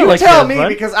did. She said You like tell that me was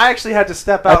fun. because I actually had to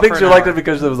step out. I think for she an liked hour. it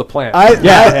because there was a plant. I I she don't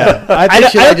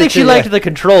liked it think she too, liked yeah. the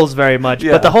controls very much,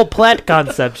 Yeah. but the whole plant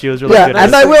concept she was really Yeah, good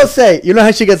and at. I will say, you know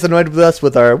how she gets annoyed with us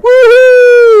with our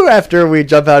woohoo after we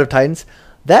jump out of Titans?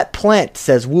 That plant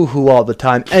says woohoo all the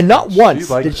time, and not once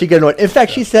liked did it. she get annoyed. In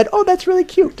fact, she said, "Oh, that's really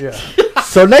cute." Yeah.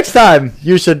 So next time,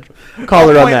 you should call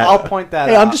her on that. I'll point that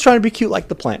Hey, out. I'm just trying to be cute like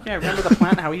the plant. Yeah, remember the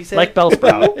plant? How he said? Like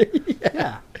Bellsprout.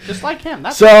 Yeah, just like him.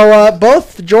 That's So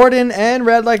both Jordan and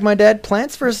Red Like My Dad,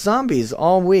 Plants vs. Zombies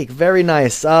all week. Very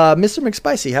nice. Mr.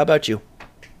 McSpicy, how about you?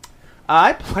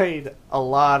 I played a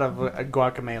lot of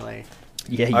Guacamelee.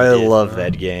 Yeah, you I did. love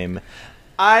that game.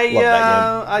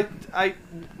 I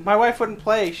my wife wouldn't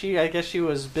play. I guess she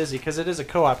was busy because it is a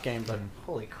co-op game. But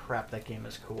holy crap, that game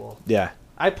is cool. Yeah.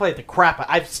 I played the crap.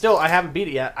 I haven't beat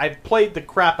it yet. I played the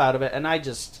crap out of it, and I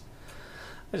just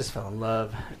fell in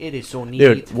love. It is so neat.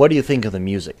 Dude, what do you think of the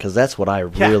music? Because that's what I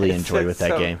Yeah, really it's- enjoy it's with that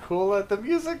so game. Cool at the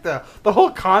music, the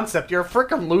whole concept. You're a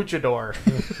freaking luchador.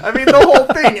 I mean, the whole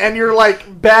thing, and you're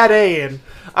like bad A. And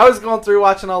I was going through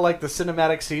watching all like the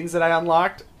cinematic scenes that I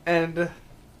unlocked, and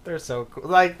they're so cool.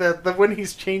 Like the when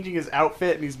he's changing his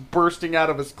outfit and he's bursting out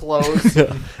of his clothes.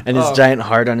 And his Oh. giant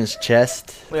heart on his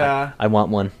chest. Yeah. I want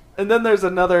one. And then there's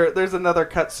another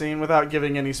cut scene without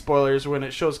giving any spoilers when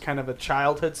it shows kind of a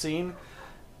childhood scene.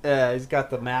 He's got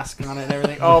the mask on it and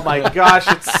everything. Oh my gosh,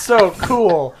 it's so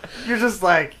cool. You're just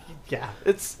like, yeah,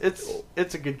 it's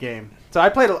a good game. So I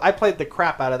played the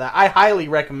crap out of that. I highly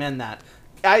recommend that.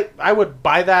 I would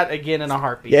buy that again in a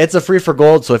heartbeat. Yeah, it's a free for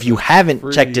gold, so if you haven't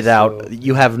Free, checked it out, so-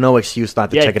 you have no excuse not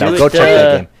to Yeah, check it do out. it, Go check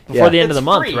that game. before Yeah. the end of the It's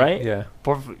month, free. right? Yeah.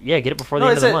 Yeah, get it before the No,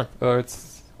 end of is the it- month. Or it's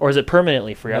Or is it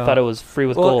permanently free? I No. thought it was free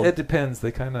with well, gold. it depends.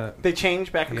 They kind of They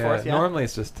change back and forth. Yeah. Normally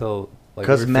it's just till like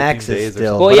Because every Max 15 is days or still-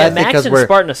 something. well, but yeah, I think Max 'cause and we're-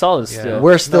 Spartan Assault is Yeah. still.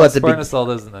 We're still No, at the Spartan be- Assault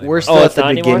isn't anymore. We're still Oh, at it's the not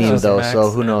anymore? beginning Just though, Max so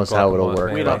who and knows how it'll Guacamole.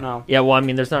 work. We don't know. Yeah, well, I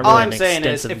mean, there's not All really I'm an saying is,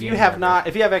 extensive if you game have library.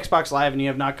 if you have Xbox Live and you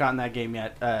have not gotten that game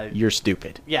yet, You're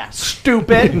stupid. yeah,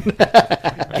 stupid.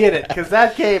 Get it, because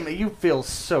that game, you feel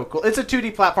so cool. It's a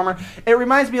 2D platformer. It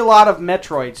reminds me a lot of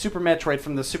Metroid, Super Metroid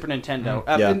from the Super Nintendo.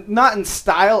 Yeah. Not in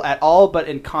style at all, but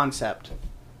in concept.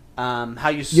 How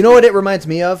you You know what it reminds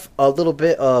me of? A little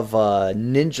bit of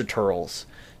Ninja Turtles,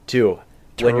 too.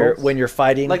 Turtles? When you're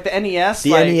fighting like the NES?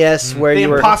 the like, NES where the you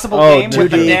were Impossible game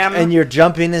with the 2D, damn... and you're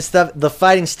jumping and stuff. The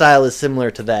fighting style is similar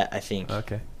to that, I think.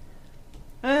 Okay.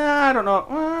 I don't know.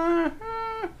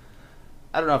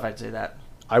 I don't know if I'd say that.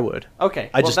 I would. Okay.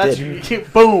 I just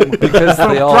did. Boom. Because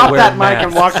they all Drop wear that mic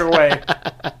and masks. walk away.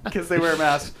 Because they wear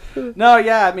masks. No,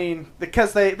 yeah, I mean,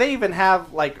 because they even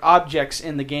have, like, objects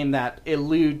in the game that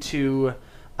allude to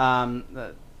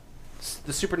the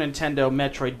Super Nintendo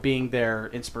Metroid being their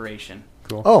inspiration.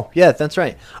 Cool. Oh, yeah, that's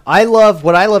right.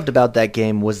 What I loved about that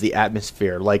game was the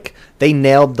atmosphere. Like, they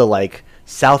nailed the, like,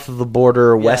 south of the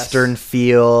border, Yes. western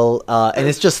feel, and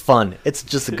it's just fun. It's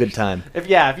just a good time. If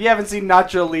you haven't seen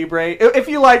Nacho Libre, if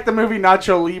you like the movie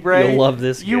Nacho Libre, You'll love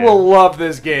this You game. will love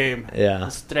this game. Yeah. The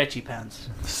stretchy pants.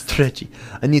 Stretchy.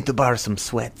 I need to borrow some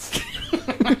sweats.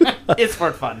 It's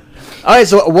for fun. All right,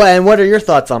 so what are your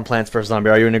thoughts on Plants vs. Zombie?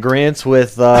 Are you in agreement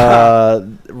with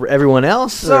everyone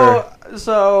else? or-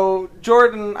 So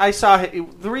Jordan, I saw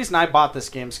the reason I bought this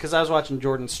game is because I was watching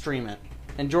Jordan stream it,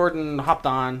 and Jordan hopped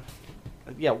on.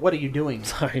 Yeah, what are you doing?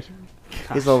 Sorry.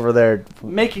 He's over there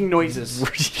Making noises.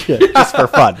 just for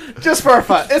fun. Just for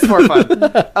fun. It's for fun.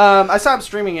 I saw him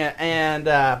streaming it, and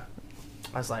I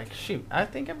was like, shoot, I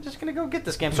think I'm just going to go get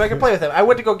this game so I can play with it. I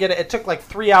went to go get it. It took like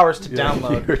 3 hours to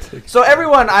download. So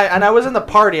everyone, I was in the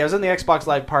party. I was in the Xbox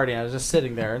Live party. I was just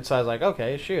sitting there, and so I was like,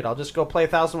 okay, shoot, I'll just go play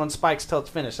 1001 Spikes till it's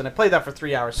finished. And I played that for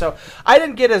 3 hours. So I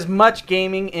didn't get as much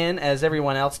gaming in as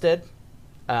everyone else did.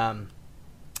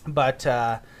 But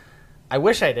I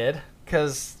wish I did,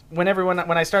 because when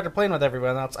I started playing with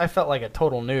everyone else, I felt like a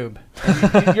total noob.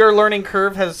 Your learning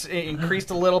curve has increased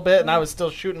a little bit, and I was still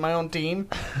shooting my own team.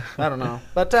 I don't know,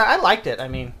 but I liked it. I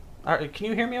mean, can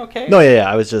you hear me? Okay? No,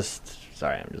 yeah. I was just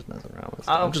sorry. I'm just messing around with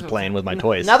stuff. I'm just playing with my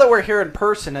toys. Now that we're here in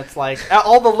person, it's like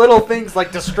all the little things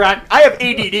like distract. I have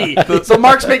ADD, so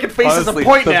Mark's making faces Honestly, and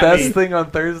pointing the at best me. thing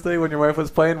on Thursday when your wife was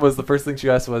playing was the first thing she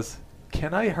asked was,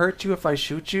 "Can I hurt you if I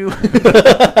shoot you?"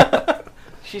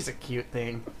 She's a cute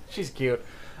thing. She's cute.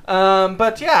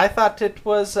 But yeah, I thought it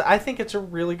was. I think it's a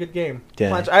really good game.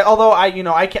 Yeah. Although I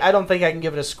don't think I can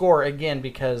give it a score again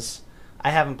because I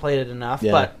haven't played it enough.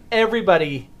 Yeah. But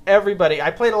everybody,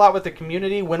 I played a lot with the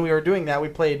community when we were doing that. We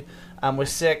played with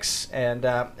Six and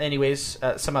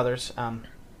some others.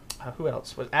 Who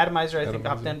else was Atomizer? I think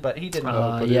opted in, but he didn't.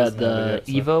 But he Yeah, hasn't done it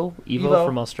the yet, so. Evo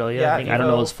from Australia. Yeah, I think I don't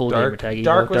know Evo. his full Dark. gamer tag. Evo.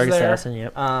 Dark was there. Assassin.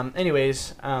 Yep.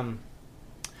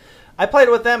 I played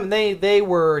it with them, and they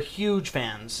were huge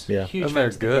fans. Yeah. Huge And they're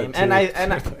fans of the good, game. too.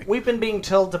 And we've been being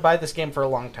told to buy this game for a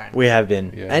long time. We have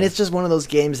been. Yeah. And it's just one of those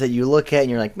games that you look at and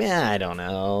you're like, man, I don't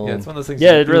know. Yeah, it's one of those things.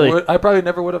 Yeah, it really- I probably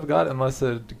never would have got unless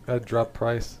it had dropped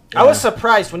price. I was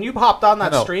surprised when you hopped on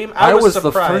that I know. stream. I was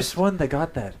surprised. the first one that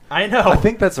got that. I know. I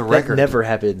think that's a That record. never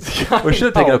happens. We should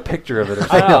have taken a picture of it or I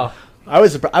something. know. I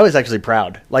was actually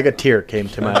proud. Like a tear came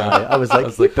to my eye. I was like,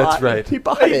 that's bought- right. He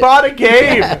bought He it. bought a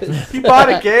game. Yes. He bought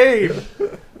a game.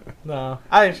 No,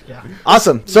 yeah.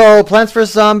 Awesome. So Plants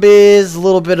vs Zombies, a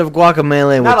little bit of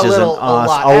Guacamelee, Not which a is little, an a awesome,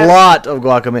 lot. a And- lot of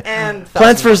Guacamelee. And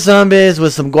Plants vs Zombies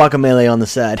with some Guacamelee on the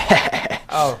side.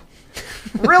 Oh,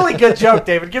 really good joke,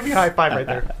 David. Give me a high five right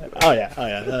there. Oh yeah.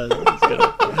 That's good.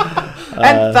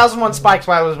 And 1001 Spikes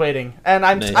while I was waiting, and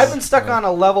Nice. I've been stuck on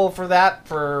a level for that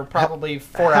for probably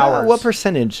 4 hours. What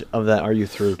percentage of that are you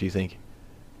through? Do you think?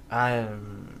 I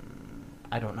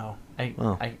don't know.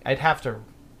 Oh. I'd have to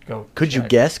go. Could you check.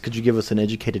 guess? Could you give us an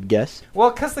educated guess?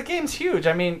 Well, because the game's huge.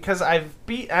 I mean, because I'm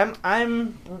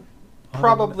On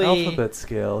probably an alphabet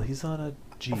scale, he's on a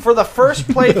G. for the first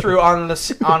playthrough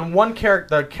on one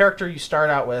character, the character you start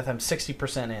out with. I'm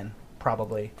 60% in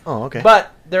probably. Oh, okay.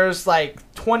 But there's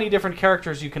like 20 different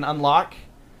characters you can unlock,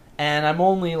 and I'm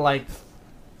only like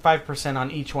 5% on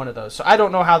each one of those. So I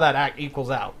don't know how that equals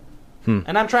out.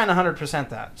 And I'm trying to 100%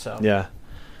 that. So Yeah.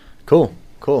 Cool.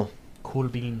 cool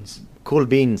beans. Cool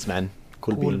beans, man.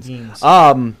 Cool Cool beans. beans.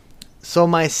 So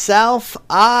myself,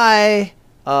 I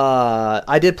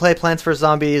did play Plants vs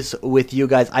Zombies with you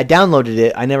guys. I downloaded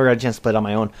it. I never got a chance to play it on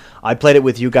my own. I played it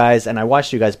with you guys, and I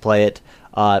watched you guys play it.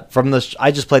 I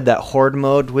just played that horde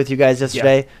mode with you guys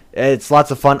yesterday. It's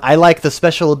lots of fun. I like the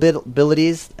special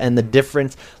abilities and the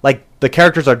difference. Like the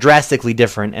characters are drastically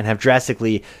different and have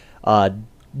drastically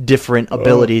different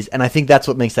abilities, and I think that's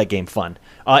what makes that game fun.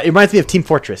 It reminds me of Team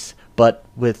Fortress, but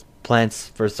with Plants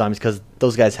vs Zombies, because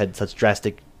those guys had such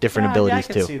drastic different Yeah, abilities I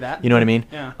can too. see that. You know what I mean?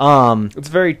 Yeah. It's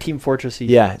very Team Fortressy.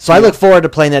 Yeah. So I look forward to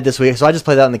playing that this week. So I just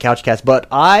played that on the Couchcast, but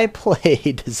I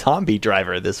played Zombie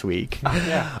Driver this week.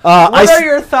 Yeah. What What are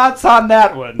your thoughts on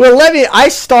that one? Well, I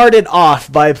started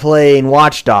off by playing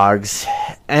Watch Dogs,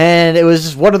 and it was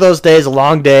just one of those days, a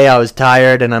long day. I was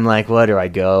tired, and I'm like, where do I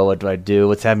go? What do I do?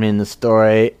 What's happening in the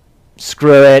story?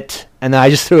 Screw it. And then I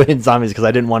just threw it in Zombies because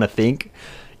I didn't want to think.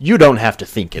 You don't have to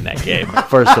think in that game,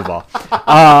 first of all.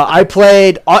 I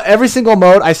played every single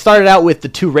mode. I started out with the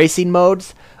 2 racing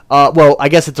modes. Well, I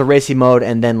guess it's a racing mode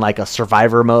and then like a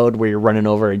survivor mode where you're running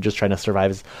over and just trying to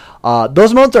survive.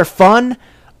 Those modes are fun.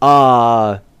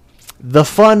 The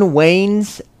fun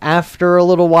wanes after a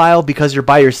little while because you're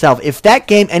by yourself. If that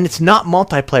game, and it's not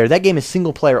multiplayer, that game is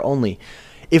single player only.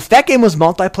 If that game was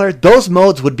multiplayer, those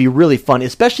modes would be really fun,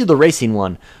 especially the racing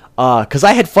one. Because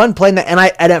I had fun playing that, and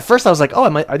at first I was like, oh,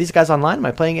 are these guys online? Am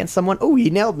I playing against someone? Oh, he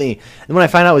nailed me. And when I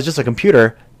found out it was just a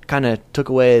computer, kind of took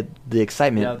away the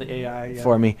excitement Yeah, the AI. Yeah.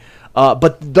 for me.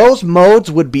 But those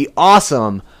modes would be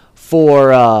awesome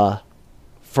for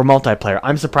multiplayer.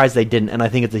 I'm surprised they didn't, and I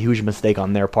think it's a huge mistake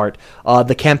on their part.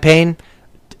 The campaign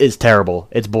is terrible.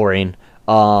 It's boring.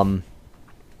 I'm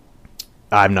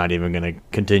not even going to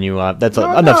continue. That's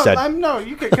enough said.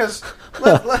 You could because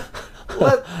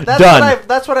Done.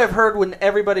 That's what I've heard when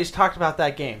everybody's talked about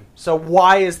that game. So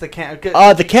why is the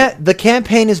the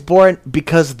campaign is boring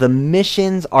because the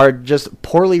missions are just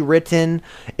poorly written.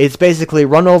 It's basically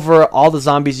run over all the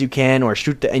zombies you can, or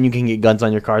shoot and you can get guns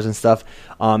on your cars and stuff,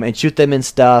 and shoot them and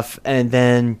stuff, and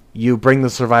then you bring the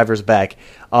survivors back,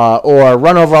 or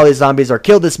run over all these zombies, or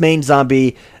kill this main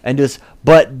zombie and do this.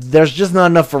 But there's just not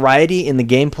enough variety in the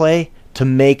gameplay to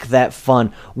make that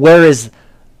fun. Whereas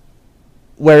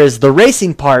the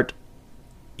racing part,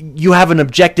 you have an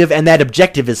objective, and that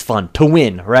objective is fun to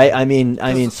win, right? I mean,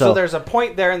 so there's a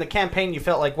point there in the campaign. You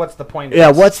felt like, what's the point?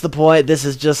 Yeah, what's the point? This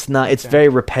is just not. It's very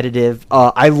repetitive.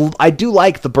 I do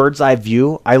like the bird's eye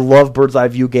view. I love bird's eye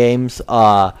view games.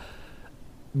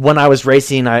 When I was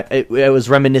racing, it was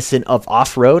reminiscent of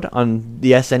Off Road on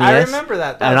the SNES. I remember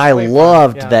that, and I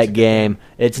loved that game.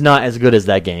 It's not as good as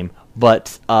that game,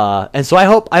 but and so I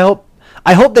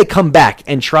hope they come back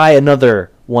and try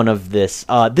another one of this.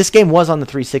 This game was on the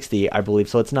 360, I believe,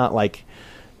 so it's not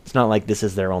It's not like this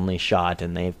is their only shot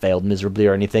and they failed miserably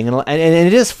or anything. And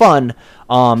it is fun.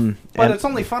 But it's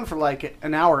only fun for like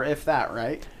an hour, if that,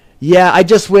 right? Yeah, I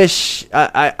just wish.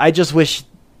 I just wish.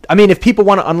 I mean, if people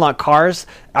want to unlock cars,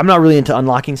 I'm not really into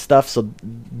unlocking stuff, so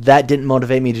that didn't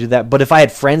motivate me to do that. But if I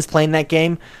had friends playing that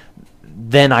game,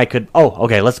 then I could. Oh,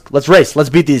 okay, let's race. Let's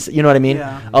beat these. You know what I mean?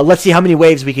 Yeah. Let's see how many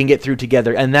waves we can get through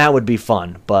together, and that would be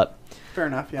fun. But fair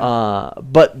enough. Yeah.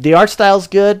 but the art style's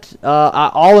good.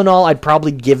 All in all, I'd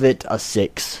probably give it a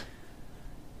 6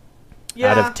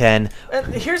 out of 10. And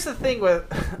here's the thing with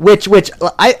Which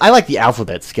I like the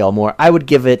alphabet scale more. I would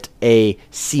give it a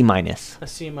C-. a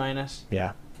C-.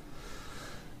 Yeah.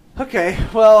 Okay,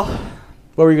 well,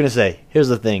 What were you gonna say? Here's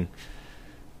the thing.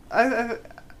 I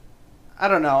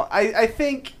don't know. I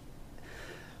think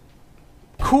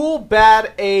cool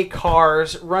bad A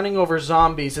cars running over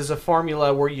zombies is a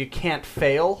formula where you can't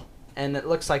fail, and it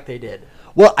looks like they did.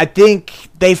 Well, I think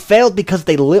they failed because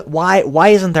they why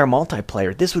isn't there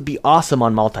multiplayer? This would be awesome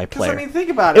on multiplayer. Because I mean, think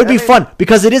about it. It would be fun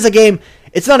because it is a game.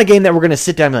 It's not a game that we're gonna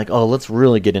sit down and be like, oh, let's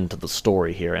really get into the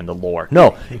story here and the lore.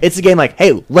 No, it's a game like,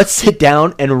 hey, let's sit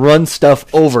down and run stuff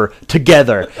over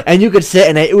together, and you could sit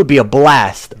and it would be a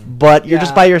blast. But you're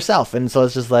just by yourself, and so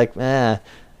it's just like,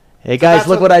 Hey guys,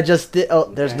 look what I just did. Oh,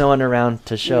 there's no one around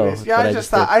to show. Anyways, yeah, I just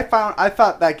thought I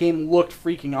thought that game looked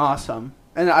freaking awesome,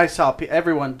 and I saw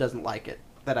everyone doesn't like it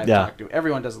that I've talked to.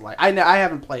 Everyone doesn't like. I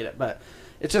haven't played it, but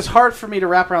it's just hard for me to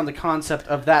wrap around the concept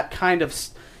of that kind of,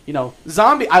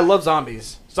 zombie. I love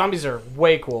zombies. Zombies are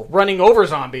way cool. Running over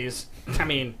zombies. I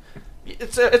mean,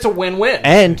 it's a win-win.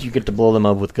 And you get to blow them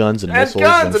up with guns and missiles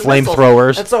and missiles.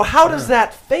 flamethrowers. And so, how does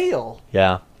that fail?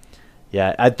 Yeah.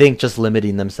 I think just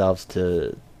limiting themselves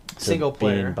to Single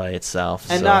player being by itself,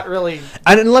 and not really.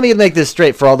 And let me make this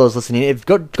straight for all those listening.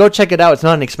 Go check it out. It's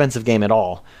not an expensive game at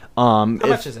all. How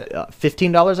much is it?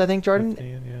 $15, I think,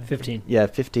 Jordan. 15. Yeah,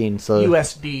 15. So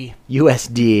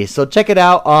USD. So check it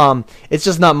out. It's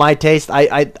just not my taste.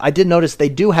 I did notice they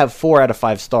do have 4 out of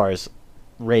 5 stars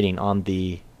rating on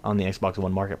the Xbox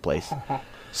One marketplace.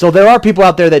 So there are people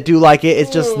out there that do like it.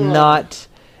 It's just not.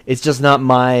 It's just not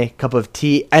my cup of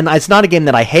tea. And it's not a game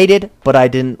that I hated, but I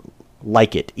didn't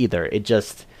like it either. It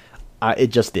just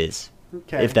is.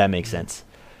 Okay. If that makes sense.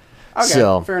 Okay.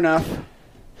 So, fair enough.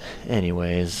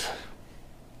 Anyways,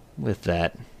 with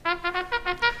that,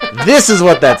 this is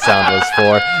what that sound was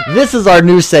for. This is our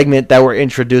new segment that we're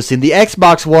introducing. The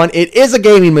Xbox One, it is a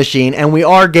gaming machine, and we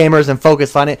are gamers and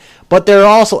focused on it, but there are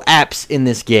also apps in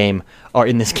this game, or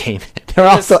in this game. There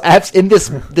are also apps in this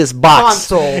box,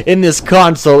 console. In this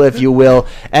console, if you will.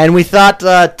 And we thought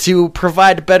to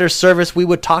provide better service, we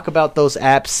would talk about those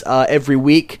apps every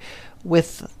week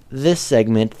with this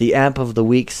segment, the App of the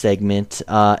Week segment.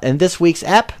 And this week's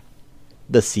app,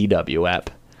 the CW app.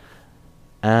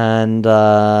 And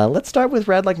let's start with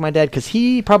Rad Like My Dad, because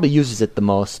he probably uses it the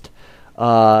most.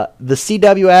 The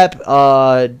CW app,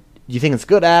 do you think it's a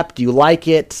good app? Do you like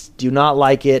it? Do you not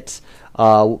like it?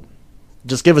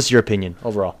 Just give us your opinion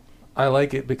overall. I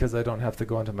like it because I don't have to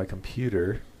go onto my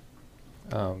computer,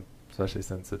 especially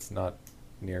since it's not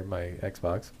near my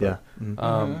Xbox. Yeah.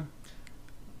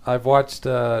 I've watched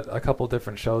a couple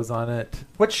different shows on it.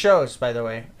 What shows, by the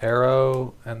way?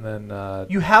 Arrow, and then...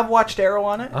 you have watched Arrow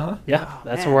on it? Uh-huh. Yeah,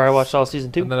 that's where I watched all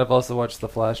season 2. And then I've also watched the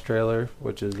Flash trailer,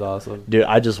 which is awesome. Dude,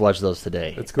 I just watched those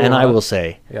today. It's cool, and I huh? will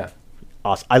say, Yeah.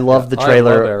 awesome. I love the I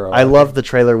trailer. love Arrow. I love the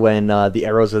trailer when the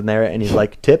Arrow's in there and he's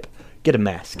like, Tip, get a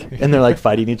mask. And they're like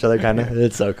fighting each other kind of.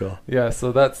 It's so cool. Yeah,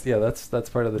 so that's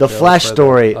part of the The trailer Flash for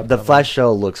story, the upcoming- Flash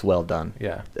show looks well done.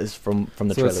 Yeah. It's from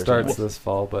the So trailer. it starts this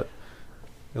fall, but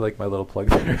you like my little plug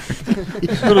there.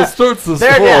 But it starts this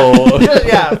There, fall.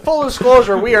 yeah. Full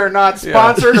disclosure, we are not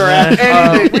sponsored or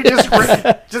anything. We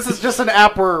this is just an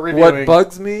app we're reviewing. What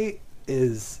bugs me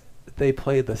is they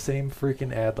play the same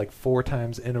freaking ad like 4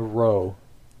 times in a row.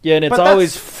 Yeah, and it's But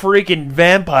always freaking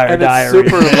Vampire And Diaries. it's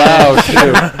super loud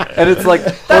too. And it's like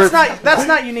That's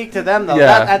not unique to them though.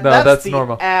 Yeah, that's the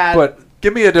normal. Ad. But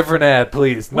give me a different ad,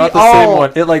 please. Not We the same all-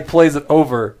 one. It like plays it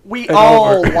over. We and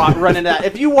all over. run into that.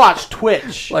 If you watch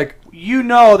Twitch, Like- you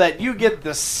know that you get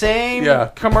the same Yeah.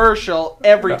 commercial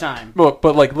every Yeah. time. But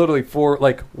like literally 4,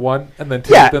 like 1 and then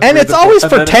 2. Yeah, then and 3, it's then always 4,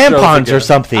 for and then it shows tampons or again.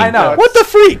 something. I know, What the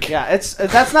freak? Yeah,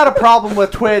 that's not a problem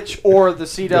with Twitch or the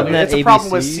CW. Isn't that It's a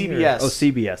problem with ABC or- CBS. Oh,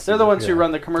 CBS. They're the ones who Yeah.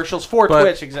 run the commercials for But-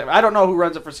 Twitch. Exactly. I don't know who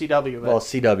runs it for CW. But Well,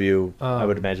 CW, I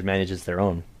would Um, imagine, manages their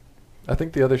own. I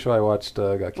think the other show I watched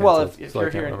got canceled. Well, if so I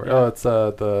you're can't hearing- remember. yeah. Oh, it's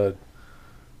the...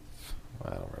 I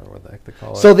don't remember what the heck they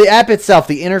call it. So the app itself,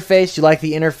 the interface, you like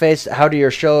the interface? How do your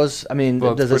shows? I mean,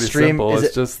 Well, it's does it pretty stream? simple. Is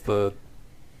It's it just the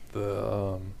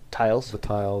tiles?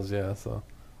 tiles, yeah. So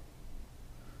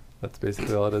that's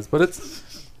basically all it is. But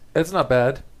it's It's not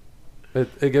bad.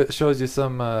 It shows you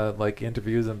some like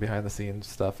interviews and behind the scenes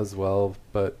stuff as well,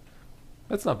 but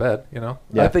it's not bad. Yeah.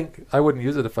 I think I wouldn't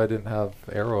use it if I didn't have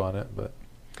Arrow on it, but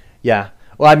Yeah.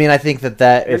 Well, I mean, I think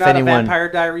that You're if not anyone, a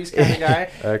Vampire Diaries kind of guy.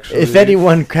 actually, if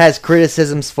anyone has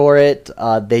criticisms for it,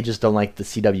 they just don't like the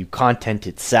CW content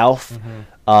itself.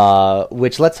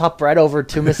 Which let's hop right over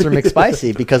to Mr.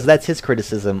 McSpicy because that's his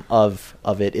criticism of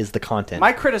it is the content.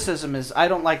 My criticism is I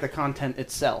don't like the content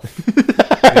itself.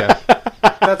 yeah.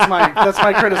 That's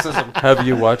my criticism. Have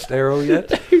you watched Arrow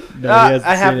yet?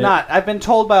 I have not. I've been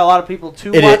told by a lot of people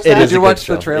to It watch is- that. it Did is a you good watch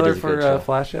show. the trailer It is a good for show.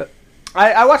 Flash yet?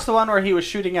 I watched the one where he was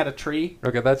shooting at a tree.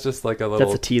 Okay, that's just like a little.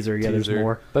 That's a teaser. Yeah, there's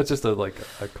more. That's just a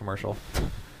commercial.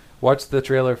 Watch the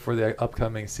trailer for the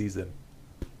upcoming season.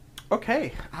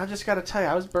 Okay, I just got to tell you,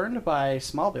 I was burned by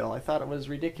Smallville. I thought it was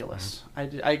ridiculous.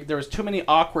 There was too many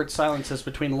awkward silences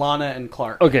between Lana and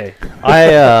Clark. Okay.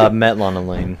 I met Lana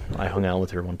Lane. I hung out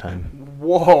with her one time.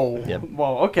 Whoa. Yep.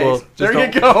 Whoa. Okay. Well, there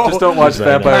just you go. Just don't watch Can I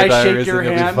Vampire shake Diaries. your and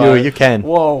you'll be hand? fine. You can.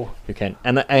 Whoa. You can.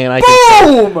 And I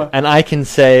can Boom. and I can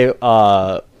say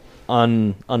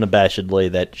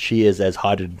unabashedly that she is as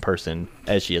hot in person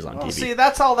as she is on Well, TV. see,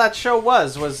 that's all that show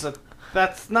was.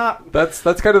 That's not. That's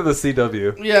kind of the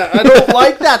CW. Yeah, I don't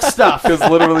like that stuff. Because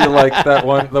literally, like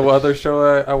the other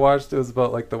show I watched, it was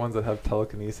about like the ones that have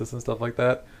telekinesis and stuff like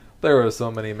that. There were so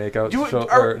many makeout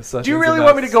sessions. Do you really in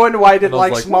want that me to go into why I didn't and I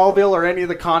like was like, Smallville or any of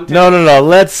the content? No.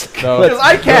 Let's. No. Because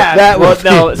I can. That Well, would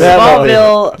no, be- that would be-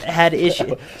 Smallville had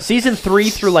issue. Season 3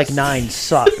 through like 9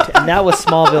 sucked, and that was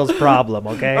Smallville's problem.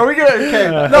 Okay. Are we gonna? Okay.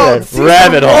 No. Okay, Season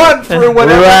rabbit hole. 1 through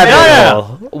whatever. Rabbit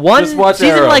hole. One Just watch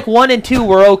season Arrow. like 1 and 2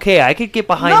 were okay. I could get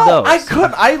behind No, those. I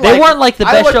couldn't. They weren't like the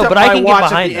best looked show, at but I my can get watch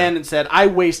behind at the them. end and said I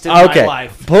wasted Okay, my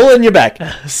life. pulling you back.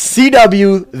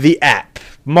 CW the app.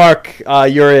 Mark,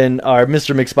 you're in.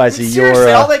 Mr. McSpicy,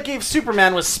 Seriously, all they gave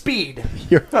Superman was speed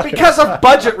your because of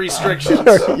budget restrictions.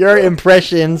 your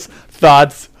impressions,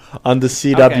 thoughts on the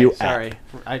CW Okay, app.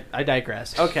 sorry, I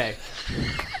digress. Okay,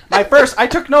 I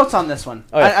took notes on this one.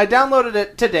 Oh, yeah. I downloaded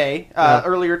it today,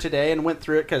 earlier today, and went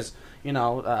through it because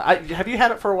have you had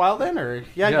it for a while then, or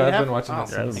Yeah, you I've have? been watching Oh, it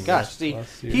since my gosh, see,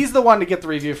 last year. he's the one to get the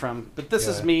review from, but this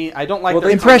is Yeah. me. I don't like Well, the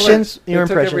they impressions. They Your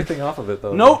took impressions. everything off of it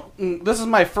though. Nope. This is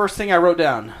my first thing I wrote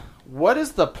down. What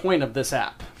is the point of this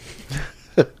app?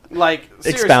 Like,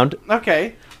 seriously. Expound.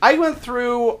 Okay. I went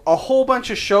through a whole bunch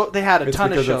of shows. They had a It's ton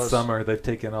of because shows. it's summer. They've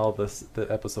taken all the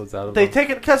episodes out of They them. take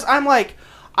it because I'm like,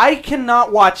 I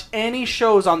cannot watch any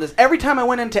shows on this. Every time I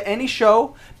went into any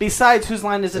show, besides Whose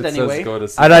Line Is It Anyway, Says go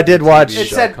to And I did watch- it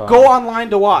said CWTV.com. go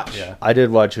online to watch. Yeah. I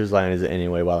did watch Whose Line Is It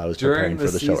Anyway while I was preparing During for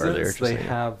the the show seasons, earlier. just they so you know.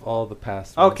 have all the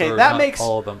past. Okay, ones, or that not makes-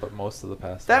 all of them, but most of the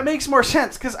past. That ones. makes more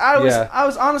sense because I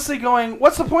was honestly going,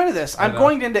 what's the point of this? I I'm know.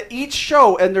 going into each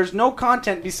show and there's no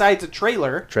content besides a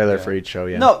trailer. Trailer Yeah. for each show,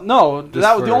 yeah. No, that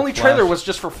was for the only Flash. trailer was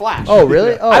just for Flash. Oh,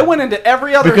 really? Oh. I went into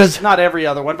every other, Because- not every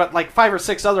other one, but like 5 or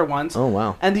 6 other ones. Oh,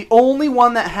 wow. And the only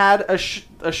one that had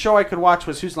a show I could watch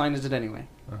was Whose Line Is It Anyway?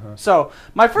 So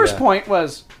my first Yeah. point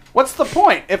was, what's the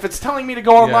point if it's telling me to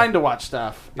go online to watch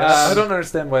stuff? Yeah, I don't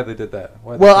understand why they did that.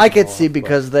 Why they Well, took I them could all see off, but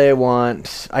because they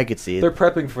want. I could see they're it.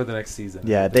 prepping for the next season.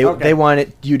 Yeah, they Okay.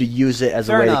 wanted you to use it as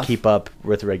Fair a way enough. to keep up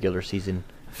with regular season.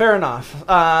 Fair enough.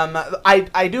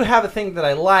 I do have a thing that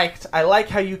I liked. I like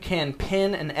how you can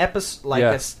pin an episode,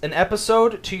 an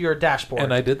episode to your dashboard.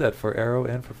 And I did that for Arrow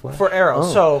and for Flash. for Arrow.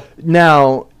 Oh. So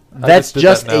Now I that's just did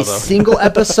just that now, a though. single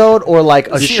episode or like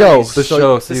a The show. series. the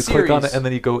show, so the you click on series. it and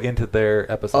then you go into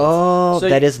their episodes. Oh, So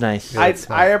that you- is nice. Yeah, it's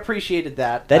I fun. appreciated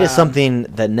that. That is Um, something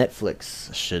that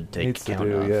Netflix should take Needs to account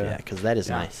do, of. yeah. Yeah, because that is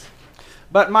Yeah. nice.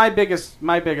 But my biggest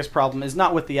problem is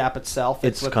not with the app itself.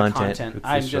 It's It's with content. the content. It's the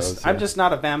I'm shows, I'm yeah. just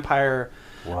not a vampire.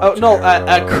 Watch Oh no,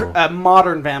 Arrow. a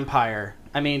modern vampire.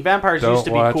 I mean, vampires Don't used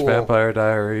to be watch cool. Vampire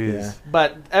Diaries. Yeah.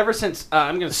 But ever since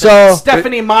I'm going to So- say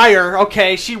Stephanie Meyer,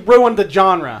 okay, she ruined the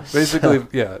genre. Basically,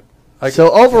 yeah. So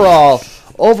overall,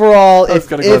 I was if,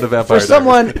 gonna go if to Vampire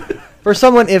for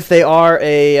someone, if they are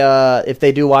if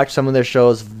they do watch some of their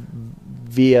shows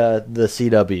via the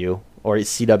CW or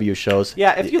CW shows,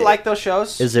 Yeah, if you like those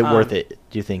shows, is it worth it?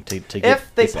 Do you think to get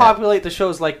If they this app? populate the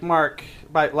shows like Mark,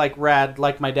 like Rad,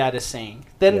 like my dad is saying,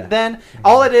 then Yeah.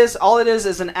 all it is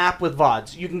an app with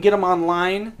VODs. You can get them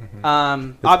online. It's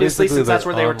Obviously, basically since that's the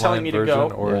where they were telling online me to version,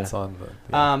 go. Or Yeah. it's on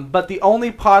the. But the only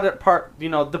part,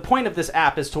 the point of this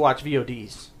app is to watch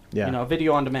VODs. Yeah.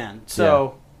 Video on demand.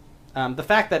 So, the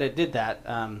fact that it did that,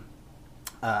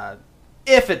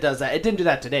 if it does that, it didn't do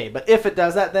that today, but if it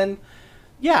does that, then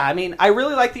yeah, I mean, I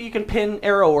really like that you can pin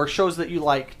Arrow or shows that you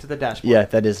like to the dashboard. Yeah,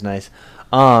 that is nice.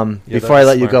 Before I that's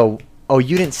let you smart. go, oh,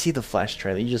 you didn't see the Flash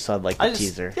trailer. You just saw like the I just,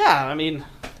 teaser. yeah, I mean,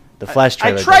 The Flash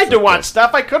trailer. I tried does to look watch good.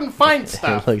 stuff. I couldn't find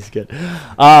stuff. It looks good.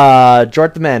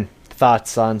 Jort the Man,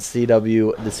 thoughts on the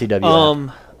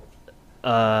CW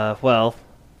app? Well,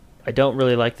 I don't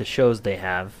really like the shows they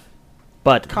have.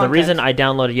 But Content. the reason I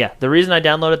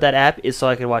downloaded that app is so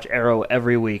I could watch Arrow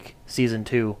every week, season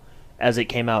 2, as it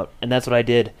came out, and that's what I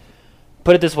did.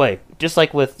 Put it this way, just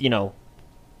like with,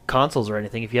 consoles or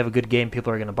anything, if you have a good game,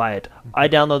 people are going to buy it. I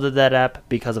downloaded that app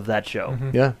because of that show.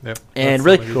 Mhm. Yeah. Yep. And That's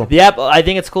really, cool. the app, I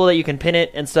think it's cool that you can pin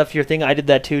it and stuff to your thing. I did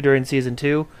that too during season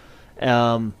 2.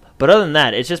 But other than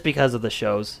that, it's just because of the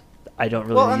shows. I don't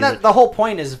really Well, and use it. the whole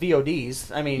point is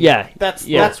VODs. I mean, Yeah, that's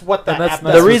yeah. what that And that's app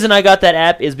not- does. The reason I got that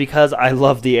app is because I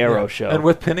love the Arrow show. And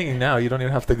with pinning now, you don't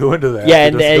even have to go into that. Yeah, You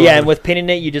and just go and into- with pinning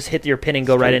it, you just hit your pin and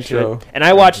go right into Straight show. it. And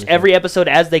I watched every episode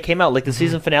as they came out. Like the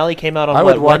season finale came out on I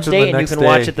would watch it Wednesday, the and you next can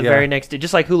watch day, it the yeah. very next day,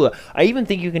 just like Hulu. I even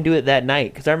think you can do it that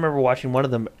night because I remember watching one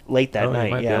of them late that Oh, you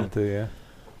night. might be Yeah, able to, yeah.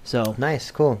 so Nice,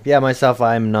 cool. Yeah, myself,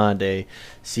 I'm not a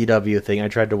CW thing. I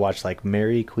tried to watch like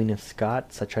Mary Queen of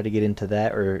Scots. I tried to get into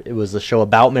that, or it was a show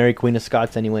about Mary Queen of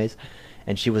Scots, anyways.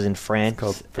 And she was in France,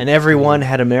 called- and everyone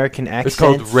had American accents. It's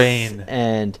called Rain.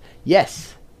 And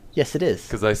yes, it is.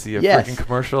 Because I see a Yes. freaking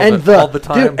commercial And all the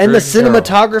time. dude, and the during Arrow.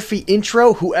 cinematography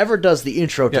intro. Whoever does the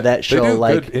intro to Yeah, that they show, do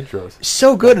like good intros.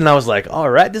 so good, and I was like, all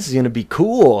right, this is gonna be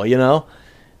cool,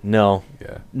 No,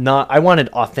 Yeah. not. I wanted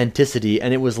authenticity,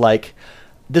 and it was like,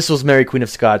 this was Mary Queen of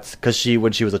Scots because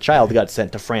when she was a child, got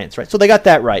sent to France, right? So they got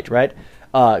that right?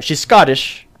 She's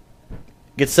Scottish,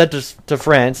 gets sent to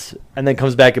France, and then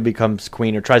comes back and becomes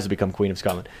queen, or tries to become queen of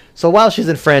Scotland. So while she's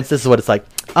in France, this is what it's like.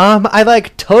 I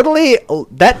like totally,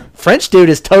 that French dude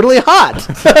is totally hot.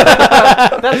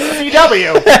 That's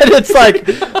CW. And it's like,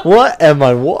 what am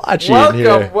I watching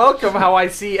here? Welcome. How I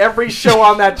see every show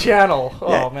on that channel.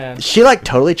 Oh Yeah. man! She like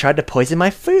totally tried to poison my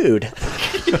food.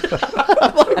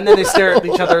 And then they stare at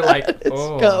each other like,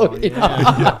 oh, going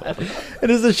yeah. It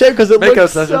is a shame because it Makeup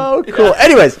looks session. so cool.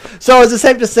 Anyways, so is it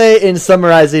safe to say, in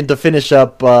summarizing, to finish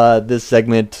up this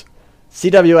segment,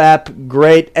 CW app,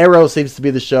 great. Arrow seems to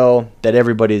be the show that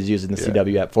everybody is using the Yeah.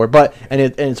 CW app for, and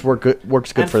it's works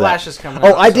good And for Flash that. is coming Oh,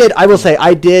 out, I so- did. I will say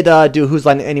I did do Whose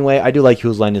Line Anyway. I do like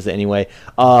Whose Line Is It Anyway.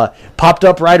 Popped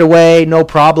up right away, no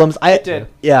problems. I did.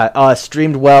 Yeah,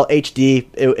 streamed well, HD.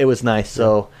 It was nice.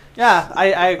 So Yeah,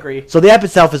 I agree. the app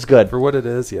itself is good. For what it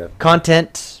is, yeah.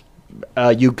 Content,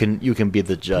 you can be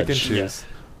the You judge. can choose.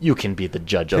 You can be the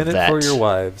judge Pin of it that. for your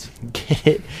wives. Get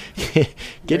it, get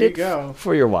There you it go.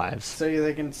 for your wives. So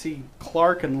they can see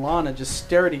Clark and Lana just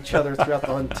stare at each other throughout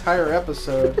the entire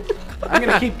episode. I'm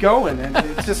gonna keep going, and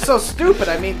it's just so stupid.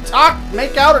 I mean, talk,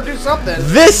 make out, or do something.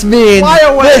 This means Fly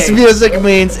away. this music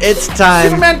means it's time.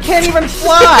 Superman can't even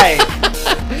fly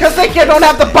because they don't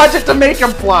have the budget to make him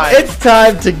fly. It's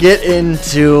time to get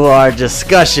into our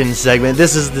discussion segment.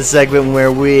 This is the segment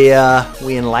where we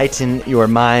enlighten your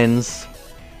minds,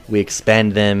 we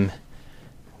expand them,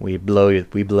 we blow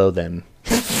them.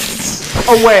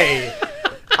 away.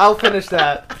 I'll finish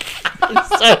that.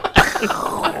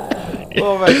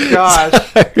 Oh my gosh.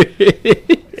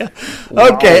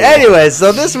 Okay, anyway,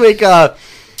 so this week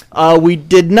we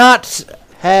did not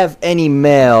have any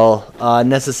mail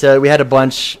necessarily. We had a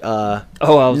bunch. I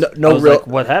was real like,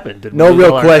 what happened? Did we No lose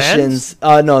real all our questions.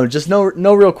 No, just no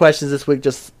real questions this week.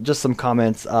 Just some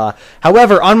comments.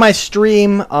 However, on my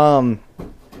stream,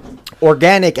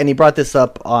 Organic, and he brought this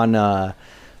up on Mr.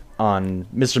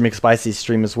 McSpicy's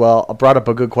stream as well. Brought up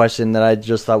a good question that I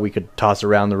just thought we could toss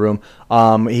around the room.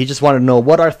 He just wanted to know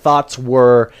what our thoughts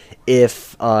were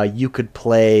if you could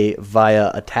play via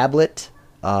a tablet.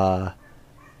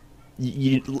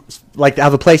 You like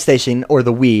have a PlayStation or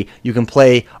the Wii, you can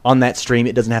play on that stream.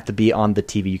 It doesn't have to be on the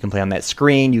TV. You can play on that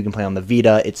screen. You can play on the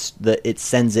Vita. It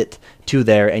sends it to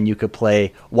there, and you could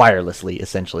play wirelessly,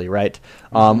 essentially, right?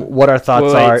 What our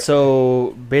thoughts Wait, are.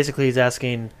 so basically, he's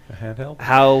asking, A handheld?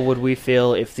 how would we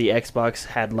feel if the Xbox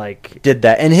had like? Did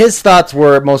that, and his thoughts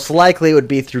were most likely it would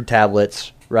be through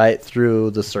tablets, right?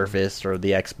 Through the Surface or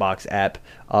the Xbox app.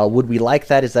 Would we like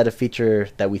that? Is that a feature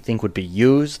that we think would be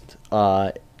used?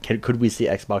 Could we see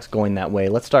Xbox going that way?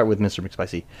 Let's start with Mr.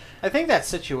 McSpicy. I think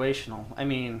that's situational. I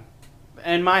mean,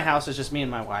 in my house, it's just me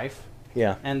and my wife.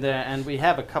 Yeah. And we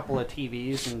have a couple of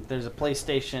TVs, and there's a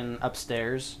PlayStation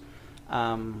upstairs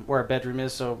where our bedroom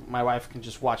is, so my wife can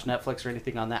just watch Netflix or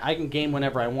anything on that. I can game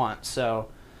whenever I want. So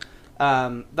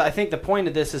I think the point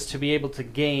of this is to be able to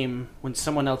game when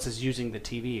someone else is using the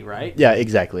TV, right? Yeah,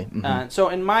 exactly. Mhm. So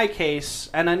in my case,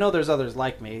 and I know there's others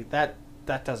like me, that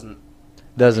doesn't.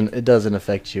 It doesn't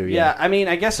affect you. Yeah, I mean,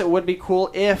 I guess it would be cool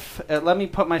if let me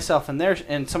put myself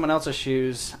in someone else's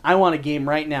shoes. I want a game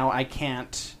right now. I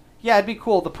can't. Yeah, it'd be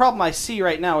cool. The problem I see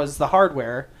right now is the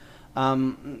hardware.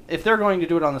 If they're going to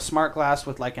do it on the smart glass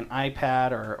with like an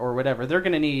iPad or whatever, they're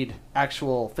going to need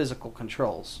actual physical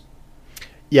controls.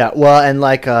 Yeah, well, and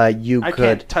like you I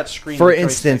could, can't touch screen. for with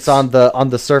instance, joysticks. on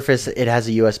the Surface, it has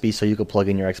a USB, so you could plug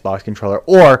in your Xbox controller,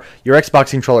 or your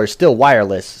Xbox controller is still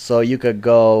wireless, so you could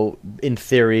go in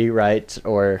theory, right?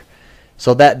 Or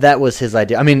so that was his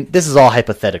idea. I mean, this is all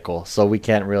hypothetical, so we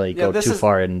can't really go too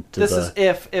far into this the.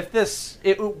 Is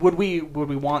if would we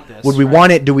want this? Would we right?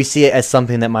 want it? Do we see it as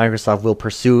something that Microsoft will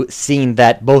pursue, seeing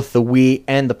that both the Wii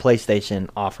and the PlayStation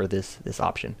offer this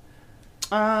option?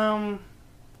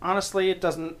 Honestly, it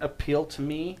doesn't appeal to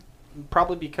me.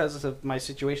 Probably because of my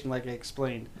situation, like I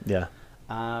explained. Yeah.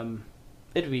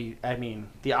 It'd be. I mean,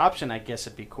 the option, I guess,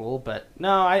 it'd be cool, but no.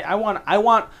 I want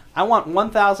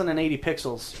 1,080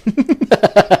 pixels.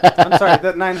 I'm sorry,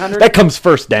 that 900. That comes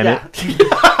first, damn Yeah.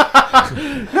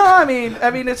 it. No, I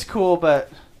mean, it's cool, but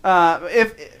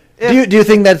if Do you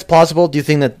think that's possible? Do you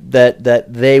think that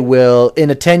they will,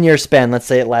 in a 10-year span, let's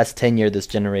say it lasts 10 years this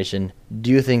generation, do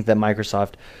you think that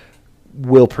Microsoft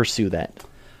will pursue that?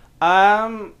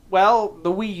 Well,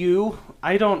 the Wii U,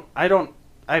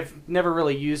 I've never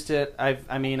really used it.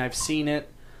 I've seen it.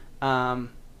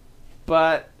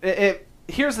 But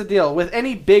here's the deal with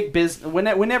any big business.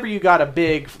 Whenever you got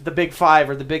the big five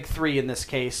or the big three in this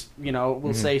case,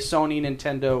 we'll say Sony,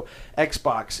 Nintendo,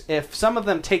 Xbox. If some of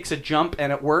them takes a jump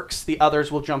and it works, the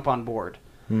others will jump on board.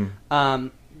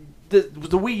 The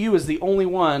Wii U is the only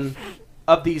one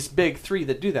of these big three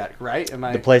that do that, right? The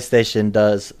PlayStation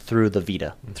does through the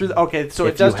Vita. Okay, so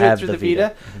If it does you do it have through the the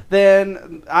Vita.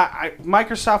 Then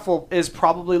Microsoft is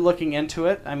probably looking into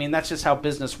it. I mean, that's just how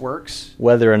business works.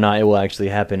 Whether or not it will actually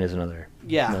happen is another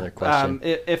question.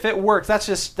 If it works, that's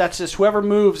just whoever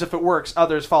moves. If it works,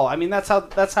 others follow. I mean, that's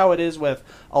how it is with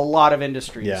a lot of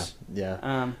industries.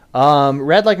 Yeah.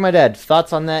 Red like my dad.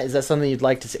 Thoughts on that? Is that something you'd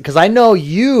like to see? Because I know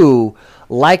you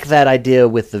like that idea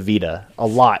with the Vita a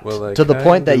lot, Well, to the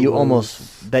point that you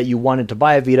was. that you wanted to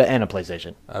buy a Vita and a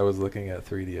PlayStation. I was looking at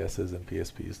 3DSs and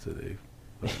PSPs today.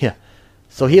 Yeah.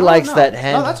 So he likes that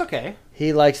hand. No, that's okay.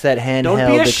 He likes that handheld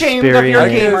Don't be ashamed experience.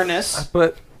 of your gamerness.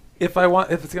 But if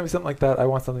it's gonna be something like that, I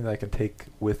want something that I can take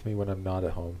with me when I'm not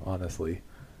at home. Honestly,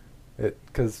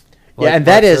 because And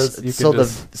that is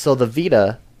so the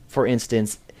Vita, for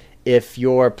instance, if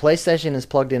your PlayStation is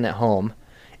plugged in at home,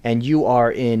 and you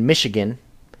are in Michigan,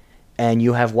 and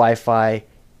you have Wi-Fi,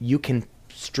 you can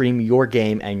stream your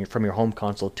game from your home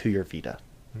console to your Vita.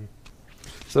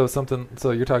 So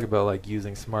you're talking about like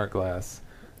using Smart Glass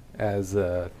as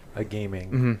a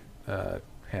gaming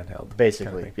handheld,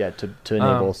 basically, kind of yeah, to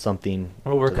enable something.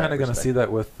 Well, we're kind of going to see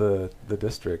that with the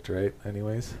district, right?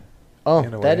 Anyways. Oh,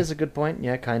 in a that way. is a good point.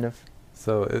 Yeah, kind of.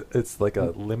 So it's like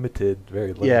a very limited.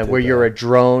 Yeah, where you're a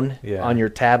drone Yeah. on your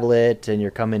tablet and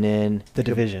you're coming in. The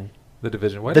Division. The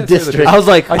Division. Why The did I say District. I was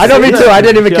like, I know, me too. I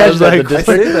didn't even catch that. The I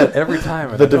say District. that every time.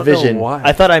 And The I don't Division. Know why.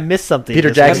 I thought I missed something. Peter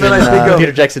just Jackson. And then I think of-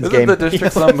 Peter Jackson's Isn't game. the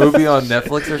District some movie on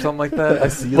Netflix or something like that? I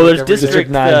see. Well, like there's every day. District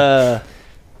 9.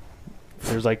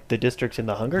 There's like the districts in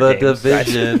the Hunger The Games.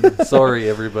 Division. Sorry,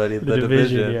 everybody. The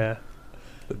Division. Yeah.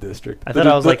 The District. I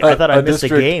thought I missed a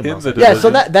District game. in I was the like, Yeah, so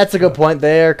Division. that's a good point.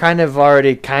 They're kind of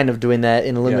already doing that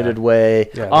in a limited way.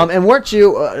 Yeah. And weren't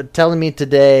you telling me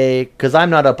today, because I'm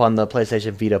not up on the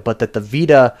PlayStation Vita, but that the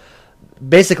Vita,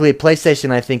 basically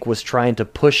PlayStation, I think, was trying to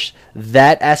push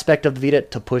that aspect of the Vita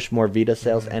to push more Vita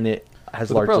sales, and it has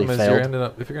But the largely problem is failed. you're ended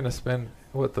up if you're going to spend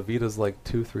the Vita's like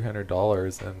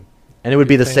 $200-$300 And it would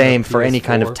be the you're paying same a for any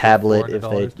kind PS4 of tablet for if they,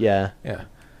 $400. yeah.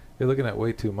 you're looking at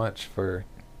way too much for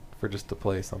just to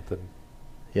play something.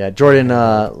 Yeah, Jordan,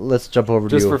 let's jump over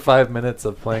Just to for you. 5 minutes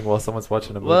of playing while someone's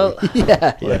watching a movie. Well,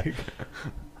 yeah. Like,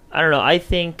 I don't know. I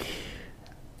think,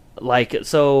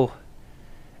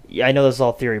 yeah, I know this is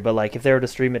all theory, but like if they were to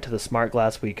stream it to the smart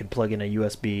glass, we could plug in a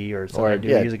USB or something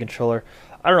use a controller.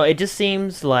 I don't know. It just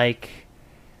seems like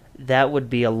that would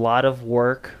be a lot of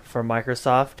work for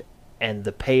Microsoft, and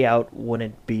the payout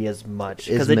wouldn't be as much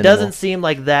because it minimal. doesn't seem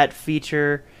like that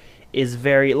feature is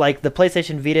very like the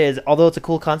PlayStation Vita is. Although it's a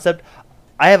cool concept,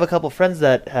 I have a couple friends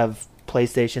that have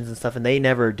PlayStations and stuff, and they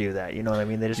never do that. You know what I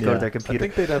mean? They just go Yeah. to their I computer.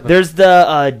 think they'd have There's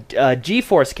the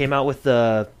GeForce came out with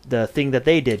the thing that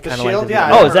they did, The kind of like Shield? the Yeah,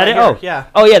 I oh, have is it that right it? here. Oh, Yeah.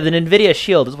 Oh yeah, the Nvidia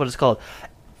Shield is what it's called.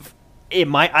 It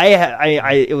might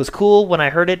it was cool when I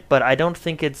heard it, but I don't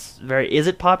think it's very. Is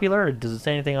it popular? Or does it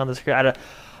say anything on the screen?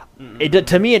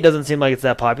 To me, it doesn't seem like it's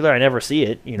that popular. I never see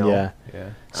it. You know. Yeah. Yeah.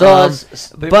 So,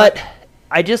 But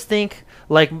I just think,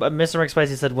 like Mr.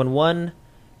 McSpicy said, when one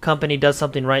company does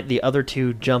something right, the other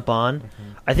two jump on.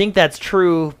 Mm-hmm. I think that's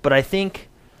true, but I think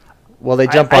well, they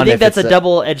jump on. I think if that's it's a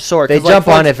double-edged sword. They 'cause, like, jump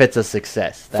for on if it's a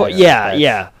success.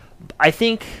 yeah. I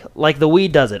think like the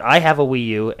Wii does it. I have a Wii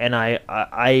U, and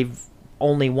I've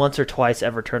only once or twice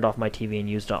ever turned off my TV and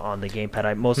used it on the gamepad.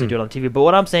 I mostly do it on TV. But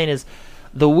what I'm saying is,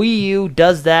 the Wii U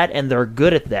does that, and they're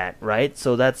good at that, right?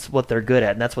 So that's what they're good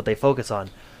at, and that's what they focus on.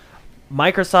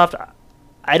 Microsoft,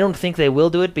 I don't think they will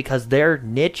do it because their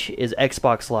niche is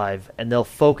Xbox Live, and they'll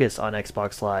focus on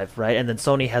Xbox Live, right? And then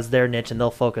Sony has their niche, and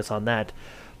they'll focus on that.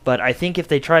 But I think if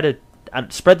they try to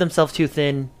spread themselves too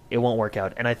thin, it won't work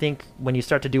out. And I think when you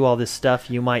start to do all this stuff,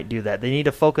 you might do that. They need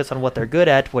to focus on what they're good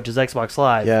at, which is Xbox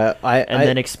Live, and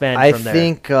then expand from there. I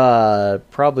think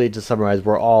probably to summarize,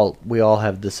 we all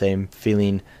have the same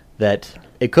feeling that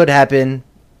it could happen.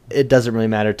 It doesn't really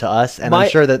matter to us, and I'm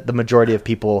sure that the majority of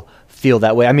people feel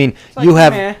that way. I mean, you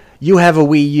have a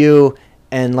Wii U,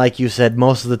 and like you said,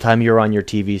 most of the time you're on your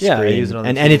TV screen. I use it on the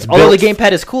TV. And it's although built, the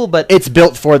gamepad is cool, but it's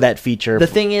built for that feature. The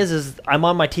thing is I'm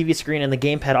on my TV screen, and the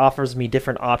gamepad offers me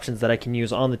different options that I can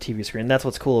use on the TV screen. That's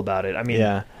what's cool about it. I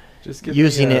mean, just give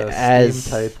using me it as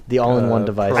Steam-type, the all-in-one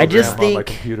device. I just program on my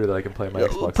think- computer that I can play my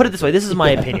Xbox. put it this way, this is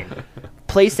my opinion.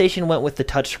 PlayStation went with the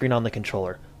touchscreen on the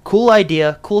controller. Cool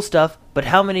idea, cool stuff, but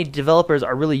how many developers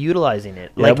are really utilizing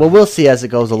it? Yeah, well, we'll see as it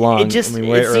goes along. It just I mean,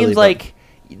 we're it early, seems but- like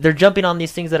they're jumping on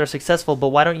these things that are successful, but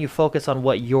why don't you focus on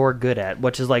what you're good at?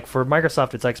 Which is like for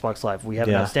Microsoft, it's Xbox Live. We have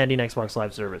an outstanding Xbox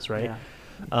Live service, right? Yeah.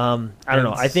 I don't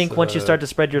know. I think once you start to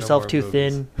spread yourself too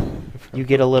thin, you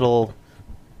get a little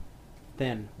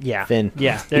Thin. Thin.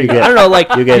 Yeah, there You you go. get- I don't know. Like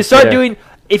you you, get start thinner. doing.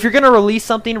 If you're gonna release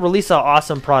something, release an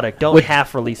awesome product. Don't Which-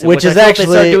 half release it. which is I feel if they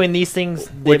actually- start doing these things,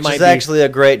 they Which might is be. actually a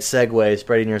great segue,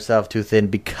 spreading yourself too thin,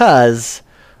 because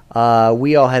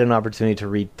we all had an opportunity to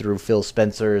read through Phil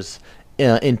Spencer's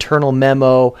internal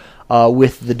memo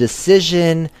with the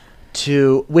decision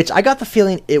to, which I got the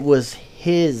feeling it was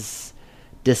his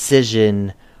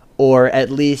decision, or at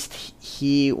least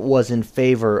he was in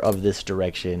favor of this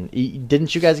direction.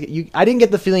 Didn't you guys? I didn't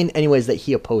get the feeling, anyways, that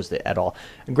he opposed it at all.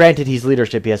 And granted, he's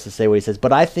leadership; he has to say what he says.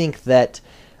 But I think that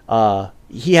I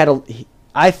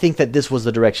think that this was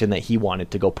the direction that he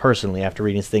wanted to go personally after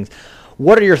reading his things.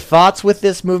 What are your thoughts with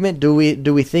this movement? Do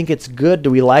we think it's good?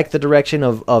 Do we like the direction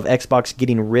of Xbox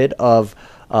getting rid of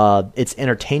its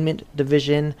entertainment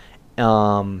division,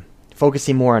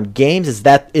 focusing more on games? Is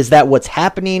that what's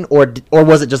happening, or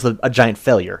was it just a giant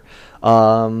failure?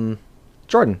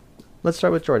 Jordan, let's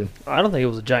start with Jordan. I don't think it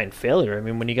was a giant failure. I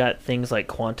mean, when you got things like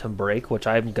Quantum Break, which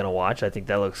I'm gonna watch, I think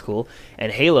that looks cool,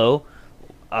 and Halo.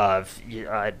 I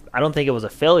don't think it was a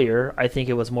failure. I think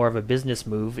it was more of a business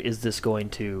move. Is this going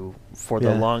to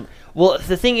the long? Well,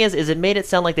 the thing is it made it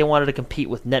sound like they wanted to compete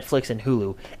with Netflix and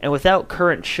Hulu, and without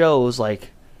current shows,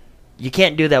 like you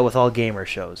can't do that with all gamer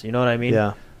shows. You know what I mean?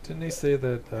 Yeah. Didn't he say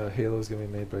that Halo's going to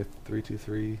be made by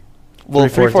 323? Well,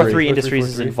 343. 343 Industries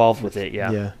is 343? involved with it.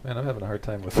 Yeah. Yeah. Man, I'm having a hard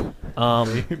time with Well,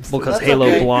 because That's Halo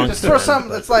okay. belongs Just to throw them, some.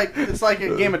 but- It's like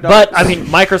a game of But dogs. I mean,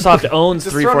 Microsoft owns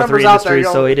Just throw 343 numbers out there,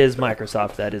 Industries, so y'all. it is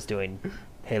Microsoft that is doing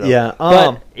Halo. Yeah,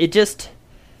 but it just,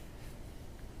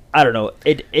 I don't know.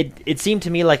 It seemed to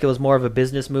me like it was more of a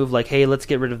business move. Like, hey, let's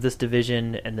get rid of this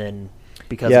division, and then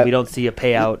because we don't see a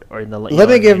payout or in the. Let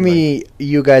me give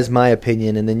you guys my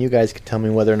opinion, and then you guys can tell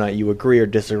me whether or not you agree or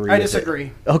disagree. I with it.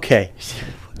 disagree. Okay,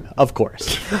 of course.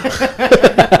 Just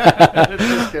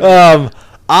kidding.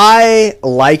 I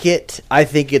like it. I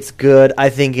think it's good. I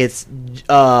think it's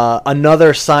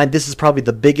another sign. This is probably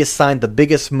the biggest sign, the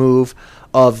biggest move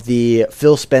of the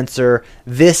Phil Spencer.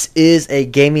 This is a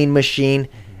gaming machine,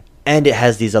 and it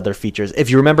has these other features. If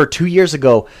you remember 2 years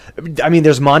ago, I mean,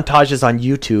 there's montages on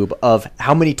YouTube of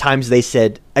how many times they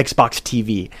said Xbox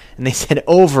TV, and they said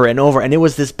over and over, and it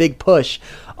was this big push.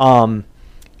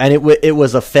 And it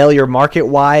was a failure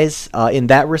market-wise in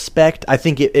that respect. I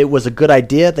think it was a good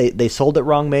idea. They sold it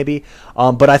wrong maybe.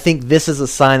 But I think this is a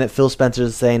sign that Phil Spencer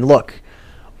is saying, look,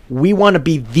 we want to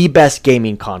be the best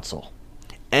gaming console.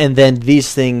 And then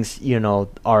these things,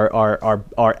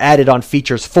 are added on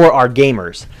features for our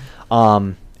gamers.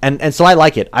 And so I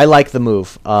like it. I like the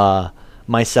move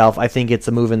myself. I think it's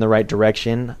a move in the right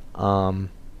direction.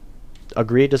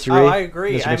 Agree, disagree? Oh, I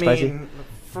agree. Mr. I McSpicy? mean,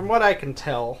 from what I can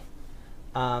tell,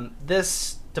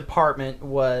 this department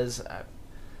was,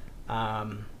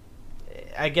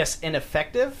 I guess,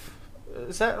 ineffective.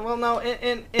 Is that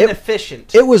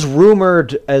inefficient? It was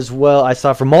rumored as well. I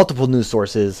saw from multiple news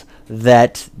sources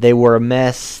that they were a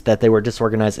mess, that they were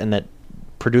disorganized, and that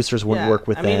producers wouldn't work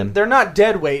with I them. mean, they're not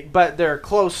dead weight, but they're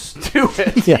close to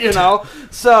it. Yeah.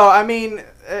 So I mean,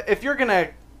 if you're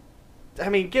gonna,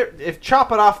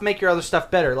 chop it off, make your other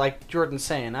stuff better, like Jordan's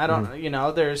saying. I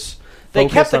don't, there's. They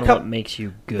Focus kept a on couple. what makes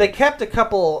you good. They kept a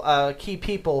couple key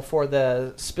people for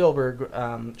the Spielberg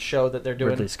show that they're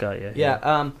doing. Ridley Scott,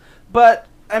 Yeah. But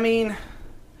I mean,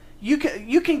 you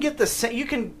can get you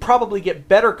can probably get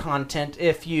better content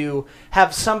if you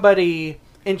have somebody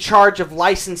in charge of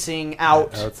licensing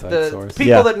out the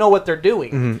people that know what they're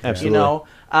doing. Mm-hmm, absolutely. You know,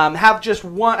 have just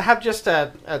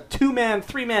a 2-man,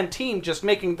 3-man team just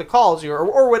making the calls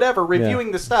or whatever,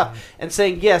 reviewing the stuff and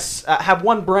saying yes. Have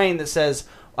one brain that says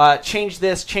change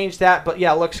this, change that, but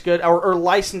yeah, looks good, or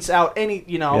license out any.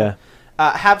 You know. Yeah.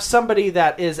 Have somebody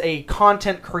that is a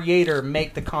content creator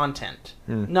make the content,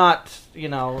 not,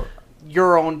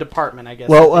 your own department, I guess.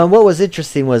 Well, what was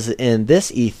interesting was in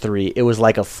this E3, it was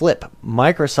like a flip.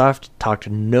 Microsoft talked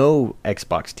no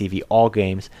Xbox TV, all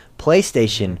games.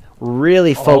 PlayStation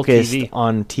really focused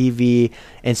on TV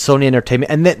and Sony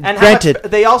Entertainment. And granted...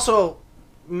 they also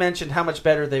mentioned how much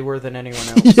better they were than anyone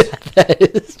else. That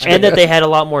is true. And that they had a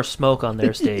lot more smoke on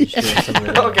their stage.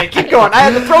 Okay, keep going. I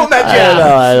had to throw in that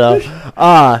jab.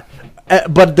 I know.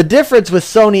 But the difference with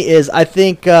Sony is I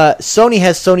think Sony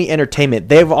has Sony Entertainment.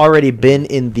 They've already been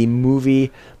in the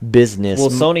movie business. Well,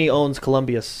 Sony owns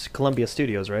Columbia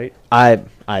Studios, right?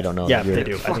 I don't know. Yeah, they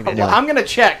do. I think they do. Well, I'm going to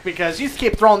check because you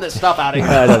keep throwing this stuff out of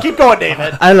here. Keep going,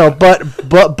 David. I don't know,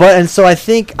 but and so I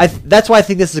think that's why I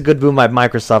think this is a good boom by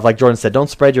Microsoft. Like Jordan said, don't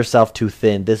spread yourself too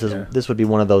thin. This would be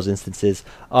one of those instances.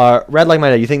 Red Like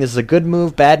Mine, you think this is a good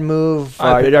move, bad move?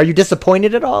 Are you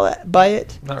disappointed at all by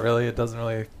it? Not really. It doesn't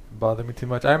really bother me too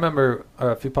much. I remember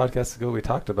a few podcasts ago we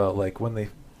talked about like when they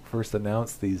first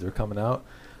announced these are coming out.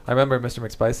 I remember Mr.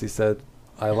 McSpicy said,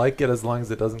 "I like it as long as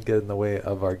it doesn't get in the way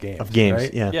of our games." Of games,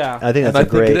 right? yeah. I think I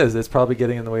think it is. It's probably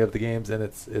getting in the way of the games, and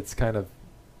it's kind of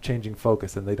changing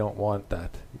focus, and they don't want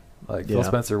that. Like Phil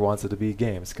Spencer wants it to be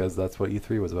games because that's what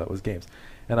E3 was about, was games,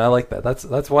 and I like that.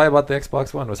 That's why I bought the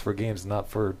Xbox One, was for games, not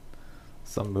for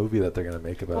some movie that they're going to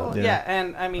make about. Well,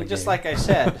 and I mean, just like I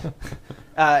said,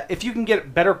 if you can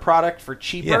get better product for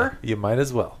cheaper, you might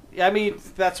as well. I mean,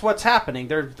 that's what's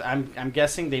happening. I'm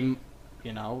guessing they.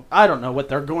 I don't know what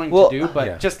they're going to do,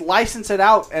 but just license it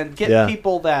out and get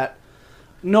people that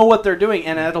know what they're doing,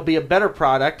 and it'll be a better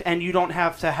product, and you don't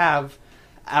have to have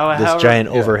this giant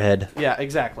overhead. Yeah,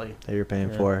 exactly. That you're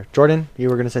paying for. Jordan, you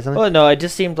were going to say something? Well, no, it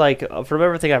just seemed like, from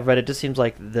everything I've read, it just seems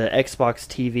like the Xbox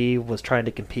TV was trying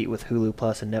to compete with Hulu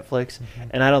Plus and Netflix,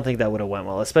 and I don't think that would have went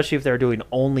well, especially if they're doing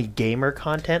only gamer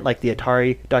content, like the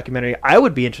Atari documentary. I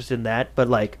would be interested in that, but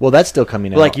like... Well, that's still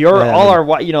coming out. Like,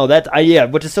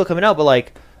 which is still coming out, but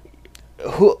like,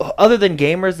 who other than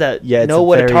gamers that know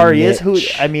what Atari is,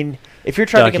 I mean, if you're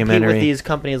trying to compete with these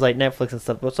companies like Netflix and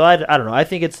stuff, so I don't know. I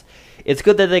think it's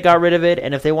good that they got rid of it,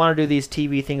 and if they want to do these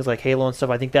TV things like Halo and stuff,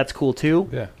 I think that's cool too.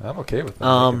 Yeah, I'm okay with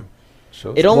that.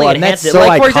 It only enhances it. So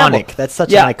like, iconic. For example, that's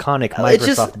such an iconic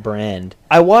Microsoft brand.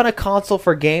 I want a console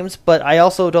for games, but I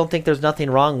also don't think there's nothing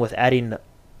wrong with adding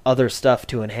other stuff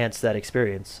to enhance that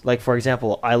experience. Like, for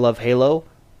example, I love Halo.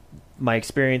 My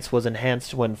experience was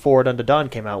enhanced when Forward Unto Dawn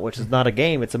came out, which is not a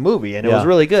game, it's a movie, and it was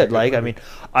really good. Like, I mean,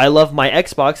 I love my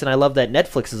Xbox, and I love that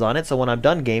Netflix is on it, so when I'm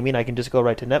done gaming, I can just go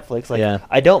right to Netflix. Like,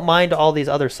 I don't mind all these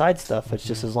other side stuff. It's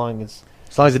just as long as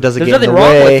it doesn't get in the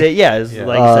way. There's nothing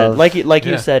wrong with it, like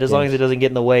you said, you said, as long as it doesn't get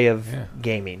in the way of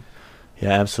gaming.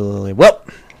 Yeah, absolutely. Well,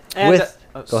 and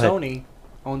Sony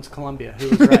owns Columbia. Who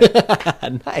was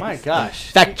right? Nice. My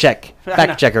gosh. Fact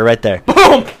checker right there.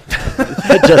 Boom!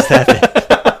 That just happened.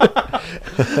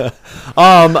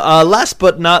 Last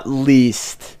but not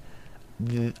least,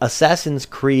 Assassin's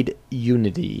Creed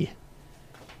Unity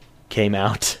came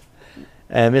out.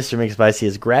 And Mr. McSpicy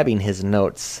is grabbing his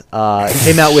notes.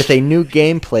 Came out with a new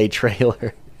gameplay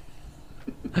trailer.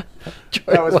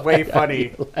 That was way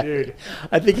funny, dude.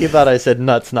 I think he thought I said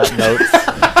nuts, not notes.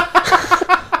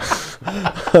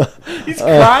 He's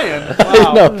crying.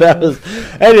 Wow. No, that was...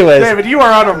 Anyways. David, you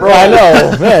are on a roll. I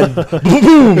know, man.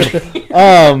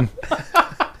 Boom.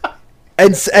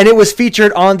 And it was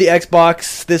featured on the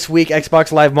Xbox this week,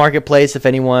 Xbox Live Marketplace. If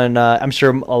anyone, I'm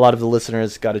sure a lot of the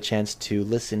listeners got a chance to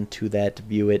listen to that,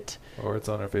 view it, or it's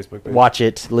on our Facebook page. Watch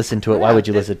it, listen to it. Why would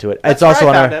you listen to it? It's also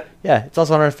on our it's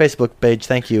also on our Facebook page.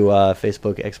 Thank you,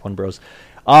 Facebook X1 Bros.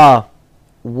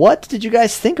 What did you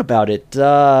guys think about it?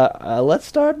 Let's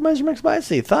start, Mr.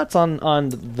 McSpicy. Thoughts on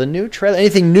the new trailer?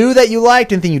 Anything new that you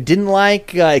liked? Anything you didn't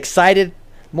like? Excited?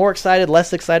 More excited?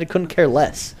 Less excited? Couldn't care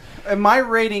less. And my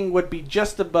rating would be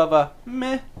just above a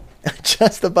meh.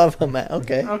 Just above a meh.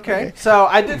 Okay. Okay. So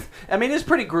I mean, it's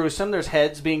pretty gruesome. There's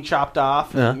heads being chopped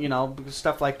off, and,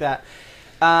 stuff like that.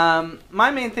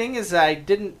 My main thing is I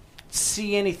didn't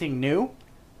see anything new.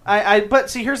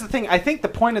 But see, here's the thing. I think the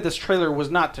point of this trailer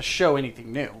was not to show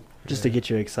anything new. Just to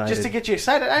get you excited.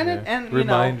 And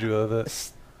remind you of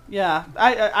it. Yeah.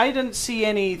 I didn't see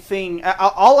anything.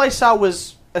 All I saw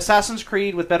was Assassin's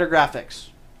Creed with better graphics.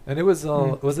 And it was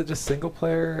was it just single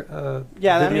player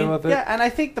video of it? Yeah, and I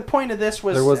think the point of this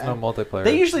was there was no multiplayer.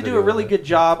 They usually do a really good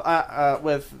job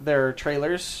with their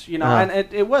trailers, and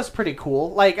it was pretty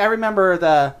cool. Like I remember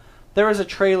there was a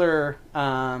trailer.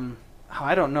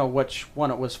 I don't know which one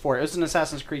it was for. It was an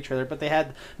Assassin's Creed trailer, but they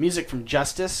had music from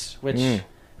Justice, which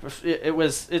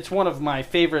it's one of my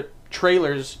favorite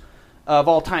trailers of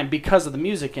all time because of the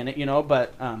music in it,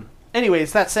 But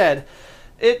anyways, that said,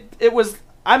 it was.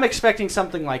 I'm expecting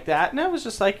something like that, and I was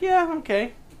just like, yeah,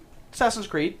 okay, Assassin's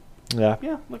Creed.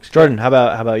 Yeah, looks Jordan, good.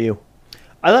 how about you?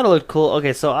 I thought it looked cool.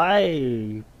 Okay, so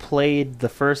I played the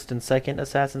first and second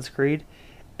Assassin's Creed,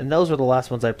 and those were the last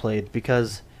ones I played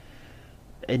because,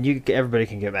 and everybody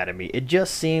can get mad at me. It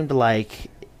just seemed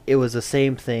like it was the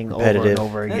same thing over and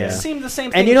over again. It seemed the same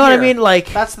thing. And you know what I mean?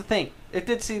 Like that's the thing. It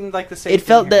did seem like the same. It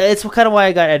felt that it's kind of why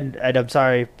I got. And I'm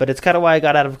sorry, but it's kind of why I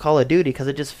got out of Call of Duty because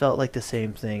it just felt like the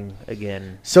same thing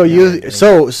again. So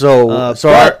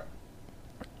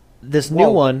this new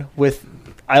one with.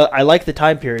 I like the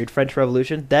time period, French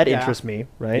Revolution. That interests me,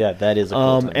 right? Yeah, that is a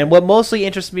cool time. And what mostly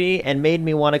interests me and made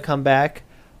me want to come back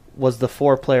was the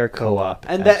 4-player co-op.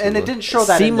 And it didn't show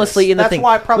that seamlessly in the thing.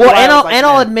 Why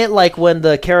I'll admit, like when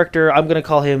the character, I'm gonna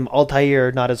call him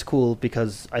Altair, not as cool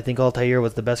because I think Altair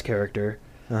was the best character.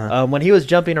 When he was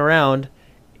jumping around,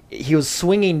 he was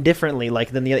swinging differently,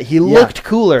 like than the other. He looked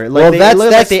cooler. Like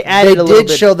they added a little bit.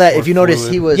 They did show that. If you notice,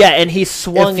 he was and he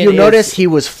swung. If you notice, he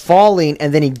was falling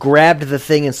and then he grabbed the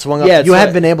thing and swung up. Yeah, you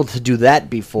haven't been able to do that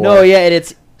before. No, yeah, and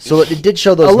it's so it did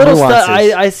show those a little nuances.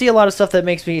 stuff. I see a lot of stuff that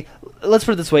makes me. Let's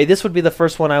put it this way: this would be the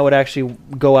first one I would actually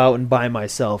go out and buy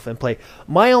myself and play.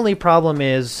 My only problem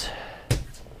is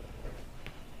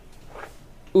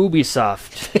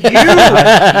Ubisoft.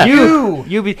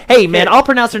 Hey man, I'll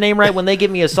pronounce their name right when they give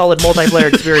me a solid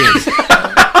multiplayer experience.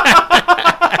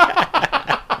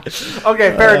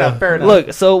 Okay, fair enough.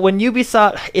 Look, so when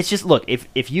Ubisoft, it's just if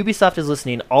Ubisoft is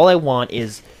listening, all I want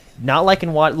is not like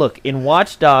in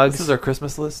Watch Dogs. This is our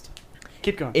Christmas list.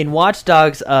 Keep going. In Watch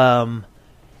Dogs,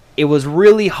 it was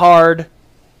really hard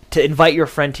to invite your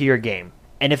friend to your game.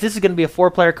 And if this is going to be a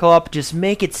 4-player co-op, just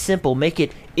make it simple. Make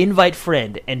it invite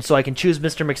friend. And so I can choose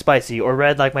Mr. McSpicy or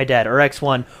Red like my dad or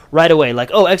X1 right away.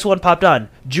 Like, oh, X1 popped on.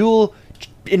 Jewel,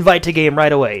 invite to game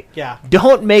right away. Yeah.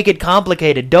 Don't make it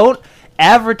complicated. Don't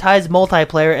advertise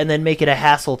multiplayer and then make it a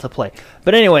hassle to play.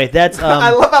 But anyway, that's...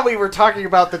 I love how we were talking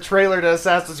about the trailer to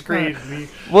Assassin's Creed.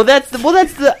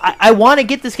 I want to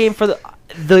get this game for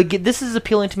this is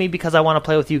appealing to me because I want to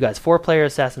play with you guys. 4-player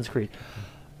Assassin's Creed.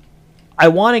 I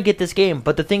want to get this game,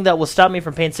 but the thing that will stop me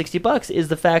from paying $60 is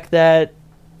the fact that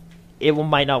it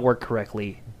might not work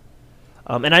correctly.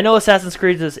 And I know Assassin's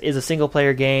Creed is a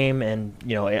single-player game, and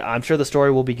I'm sure the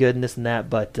story will be good and this and that,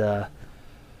 but...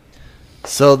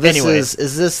 So is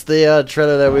this the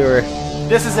trailer that we were...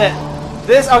 This is it.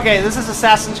 This is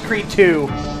Assassin's Creed 2.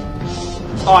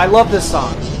 Oh, I love this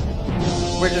song.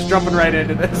 We're just jumping right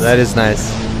into this. That is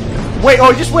nice. Wait,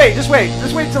 just wait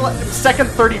till second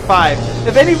 35.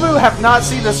 If any of you have not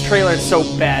seen this trailer, it's so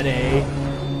bad, eh?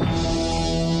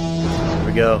 Here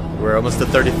we go. We're almost to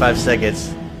 35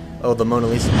 seconds. Oh, the Mona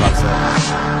Lisa pops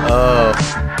up. Oh.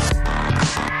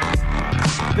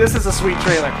 This is a sweet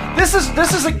trailer. This is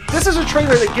a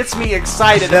trailer that gets me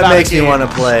excited. That makes me want to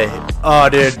play. Oh,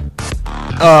 dude.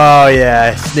 Oh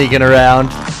yeah, sneaking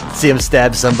around. See him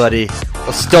stab somebody.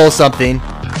 Oh, stole something.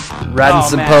 Riding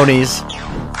some ponies.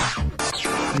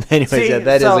 Anyways,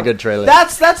 that is a good trailer.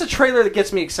 That's a trailer that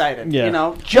gets me excited.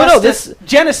 Yeah.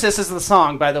 Genesis is the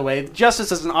song, by the way.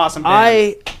 Justice is an awesome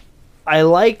band.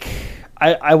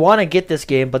 I want to get this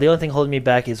game, but the only thing holding me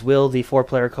back is will the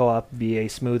 4-player co-op be a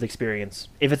smooth experience?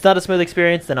 If it's not a smooth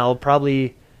experience, then I'll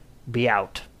probably be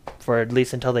out for at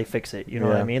least until they fix it. You know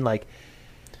what I mean?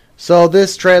 So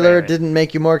this trailer didn't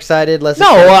make you more excited? No,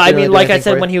 I mean, like I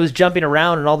said, when he was jumping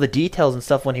around and all the details and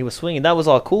stuff when he was swinging, that was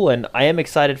all cool, and I am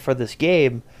excited for this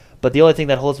game. But the only thing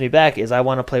that holds me back is I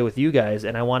want to play with you guys,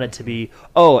 and I want it to be,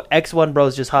 X1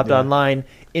 Bros just hopped online,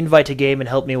 invite to game and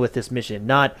help me with this mission.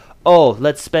 Not,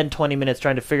 let's spend 20 minutes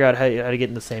trying to figure out how to get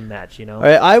in the same match, All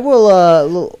right, I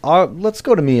will, let's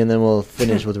go to me, and then we'll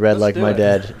finish with Red like my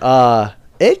dad.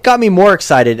 It got me more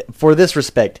excited for this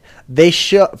aspect.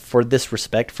 For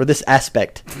this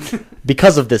aspect.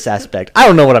 Because of this aspect. I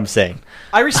don't know what I'm saying.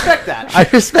 I respect that. I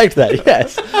respect that,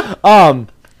 yes.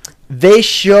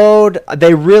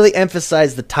 They really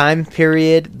emphasized the time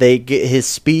period. They get his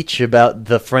speech about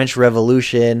the French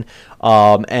Revolution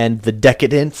and the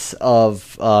decadence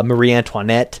of Marie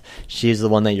Antoinette. She's the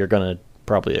one that you're going to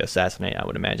probably assassinate, I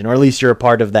would imagine. Or at least you're a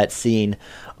part of that scene.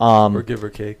 Or give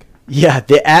her cake. Yeah,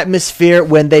 the atmosphere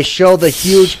when they show the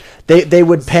huge... They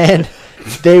would pan...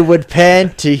 they would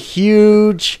pan to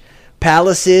huge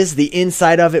palaces, the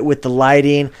inside of it with the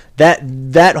lighting,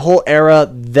 that whole era,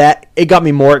 that it got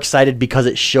me more excited because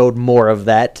it showed more of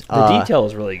that. The detail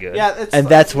was really good. Yeah, and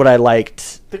that's what I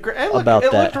liked about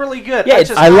it that. looked really good. Yeah,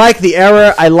 I like the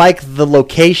era. I like the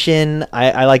location.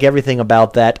 I like everything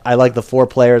about that. I like the 4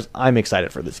 players. I'm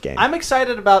excited for this game. I'm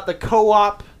excited about the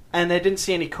co-op, and I didn't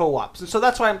see any co-ops, and so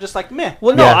that's why I'm just like, meh.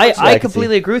 Well, no, Yeah, I that's what I can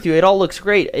completely agree with you. It all looks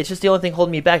great. It's just the only thing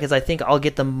holding me back is I think I'll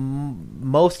get the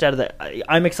most out of that.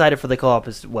 I'm excited for the co-op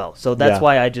as well, so that's Yeah.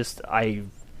 why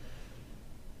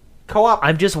Co-op.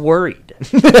 I'm just worried.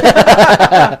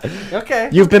 Okay.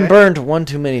 You've been burned one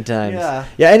too many times.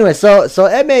 Yeah. Anyway, so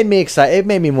it made me excited. It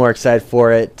made me more excited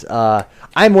for it.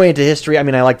 I'm way into history. I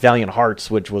mean, I like Valiant Hearts,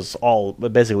 which was all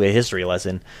basically a history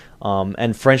lesson,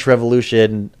 and French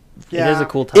Revolution. Yeah. It is a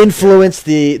cool time. Influenced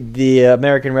the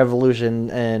American Revolution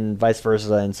and vice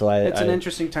versa, and so It's an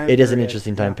interesting time. It is an period.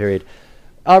 interesting time period.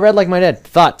 Red Like My Dad,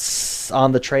 thoughts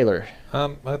on the trailer?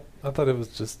 I thought it was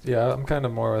just I'm kind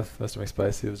of more with Mr.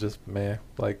 McSpicy. It was just meh.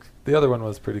 Like the other one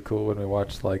was pretty cool when we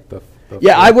watched like the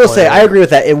Yeah, I will say player. I agree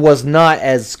with that. It was not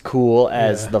as cool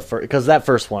as the first, because that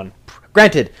first one.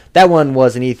 Granted, that one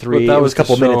was an E3. But It was a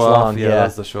couple to show minutes off, long. Yeah, that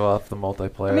was to show off the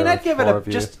multiplayer. I mean, I'd with give it 4 of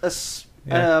you. just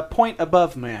Yeah. a point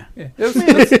above meh. Yeah. It's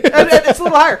a little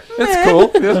higher. It's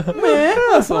cool. Yeah. Meh.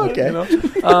 Awesome, Okay. you know.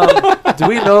 Do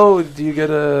we know? Do you get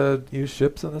to use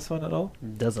ships in this one at all?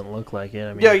 Doesn't look like it.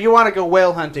 I mean, Yeah, you want to go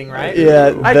whale hunting, right?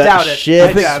 Yeah, I the doubt it.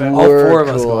 ships I doubt it. All 4 were of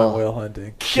us cool. go on whale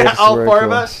hunting. Yeah, Ships all were 4 of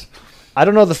cool. us. I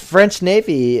don't know. The French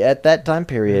Navy at that time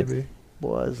period Maybe.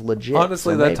 was legit.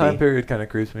 Honestly, so that maybe. time period kind of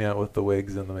creeps me out with the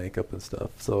wigs and the makeup and stuff.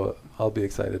 So I'll be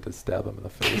excited to stab him in the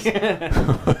face.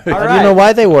 All You right. know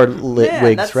why they wore Man,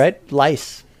 wigs, that's- right?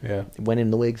 Lice Yeah. went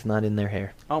in the wigs, not in their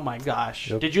hair. Oh my gosh!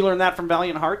 Yep. Did you learn that from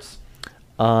Valiant Hearts?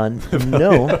 No,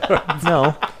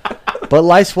 no. But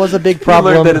lice was a big We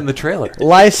problem. learned that in the trailer.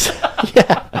 Lice,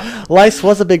 yeah, lice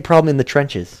was a big problem in the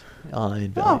trenches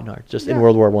in Valiant Hearts, just in yeah.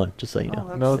 World War One. Just so you know,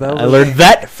 that's- No, that I was learned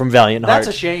that from Valiant That's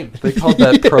Hearts. a shame. they called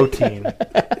that protein.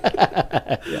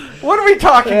 What are we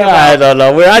talking I about? don't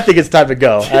know. I think it's time to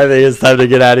go. I think it's time to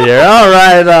get out of here. All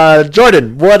right,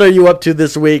 Jordan, what are you up to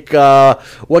this week?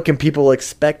 What can people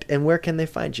expect, and where can they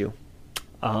find you?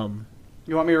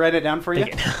 You want me to write it down for you?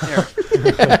 They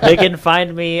Here. they can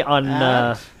find me on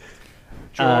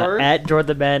George. at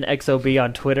JordTheMan XOB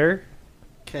on Twitter,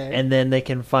 Okay. and then they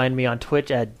can find me on Twitch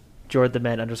at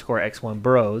JordTheMan_X1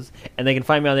 Bros, and they can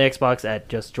find me on the Xbox at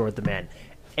just JordTheMan.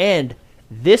 And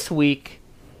this week,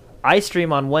 I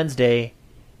stream on Wednesday,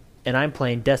 and I'm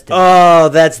playing Destiny. Oh,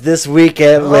 that's this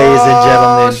weekend, ladies and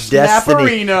gentlemen. Destiny.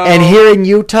 Snapperino. And here in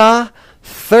Utah,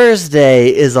 Thursday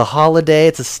is a holiday.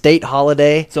 It's a state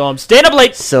holiday. So I'm staying up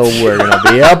late. So we're going to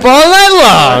be up all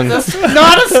night long.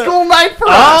 Not a school night for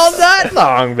all us. night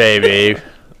long, baby.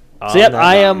 So yep,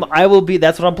 I will be.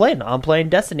 That's what I'm playing. I'm playing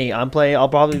Destiny. I'll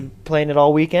probably be playing it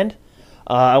all weekend.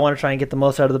 I want to try and get the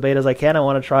most out of the beta as I can. I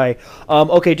want to try.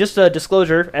 Okay, just a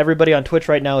disclosure. Everybody on Twitch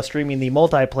right now is streaming the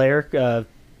multiplayer. Do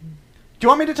you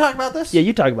want me to talk about this? Yeah,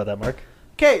 you talk about that, Mark.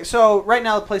 Okay, so right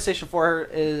now the PlayStation 4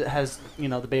 has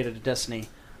the beta to Destiny.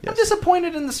 I'm Yes.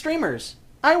 disappointed in the streamers.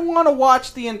 I want to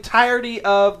watch the entirety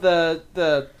of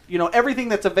the everything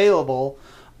that's available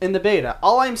in the beta.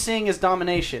 All I'm seeing is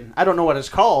domination. I don't know what it's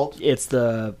called. It's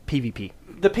the PvP.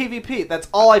 The PvP. That's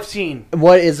all I've seen.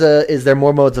 What is there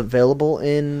more modes available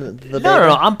in the beta?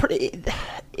 No. I'm pretty.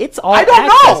 It's all. I don't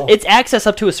access. know! It's access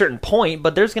up to a certain point,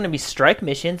 but there's going to be strike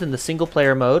missions in the single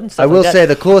player mode and stuff. I will like that. say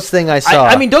the coolest thing I saw.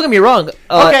 I mean, don't get me wrong.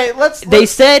 Okay, let's. They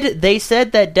said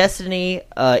that Destiny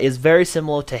is very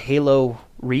similar to Halo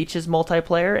Reach's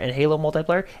multiplayer and Halo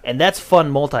multiplayer, and that's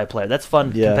fun multiplayer. That's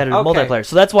fun Yeah. competitive Okay. multiplayer.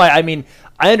 So that's why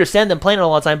I understand them playing it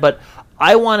all the time, but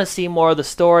I want to see more of the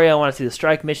story. I want to see the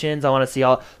strike missions. I want to see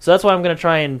all. So that's why I'm going to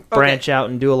try and branch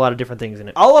out and do a lot of different things in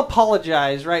it. I'll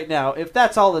apologize right now if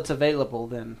that's all that's available.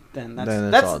 Then Then that's all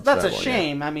that's that's a available,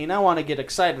 shame. I mean, I want to get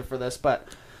excited for this, but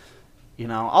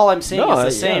all I'm seeing No,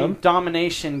 is the yeah. same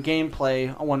domination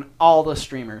gameplay on all the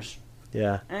streamers.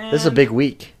 Yeah. This is a And- big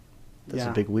week. This is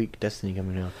Yeah. a big week. Destiny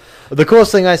coming out. The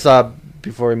coolest thing I saw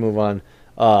before we move on,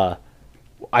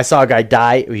 I saw a guy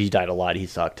die. He died a lot. He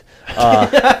sucked.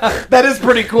 That is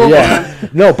pretty cool. Yeah.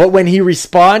 No, but when he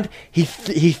respawned, he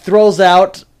throws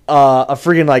out a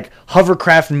freaking like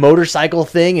hovercraft motorcycle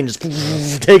thing and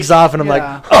just takes off, and I'm Yeah.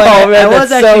 like, oh man, that's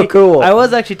so cool. I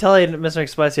was actually telling Mr.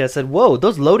 McSpicy, I said, "Whoa,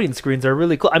 those loading screens are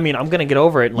really cool." I mean, I'm gonna get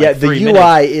over it in like yeah, the 3 UI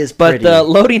minutes. is But pretty. the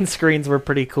loading screens were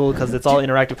pretty cool because it's all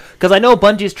interactive. Because I know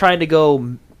Bungie's trying to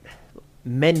go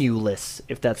menuless,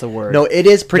 if that's a word. No, it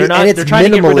is pretty, They're not- and it's they're trying to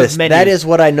get rid of minimalist. That menus. is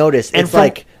what I noticed. And It's from-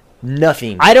 like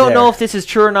nothing. I don't know there. if this is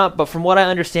true or not, but from what I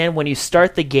understand, when you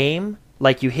start the game,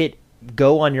 like you hit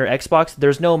go on your Xbox,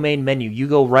 there's no main menu. You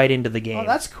go right into the game. Oh,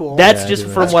 that's cool. That's Yeah, just I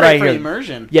do from That's what great I for hear.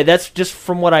 immersion. Yeah, that's just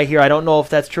from what I hear. I don't know if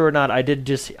that's true or not. I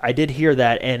did hear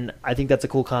that, and I think that's a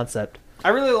cool concept. I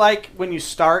really like when you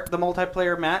start the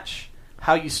multiplayer match,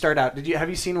 how you start out. Have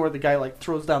you seen where the guy like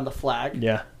throws down the flag?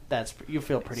 Yeah. You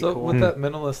feel pretty So cool. with that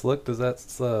minimalist look, does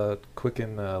that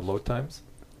quicken load times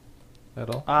at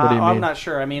all? What do you I'm mean? not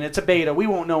sure. I mean, it's a beta. We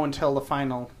won't know until the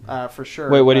final for sure.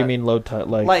 Wait, what do you but mean load time?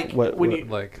 Like, what? when you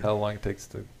Like how long it takes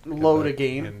to get load back a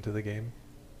game. into the game?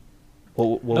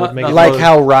 what Not- would make not it Like load-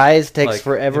 how Rise takes like,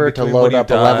 forever in to between load when you up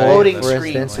a die, level. loading for screens.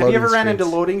 instance, Have you ever loading ran into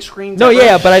screens. loading screens? No, ever?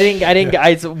 yeah, but I didn't.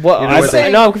 I'm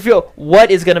saying- I'm confused.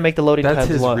 What is gonna make the loading That's time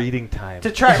his long? reading time.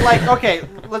 To try, like, okay,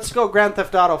 let's go Grand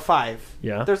Theft Auto 5.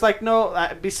 Yeah. There's like no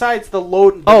besides the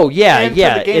load. Oh yeah, end to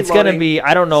yeah. the game It's gonna loading. be.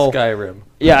 I don't know. Skyrim.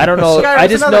 Yeah, I don't know. Skyrim's I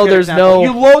just another know good there's example. no.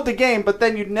 You load the game, but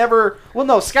then you never. Well,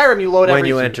 no, Skyrim you load When everything.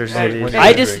 you enter cities. When I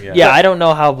you're just entering, yeah. I don't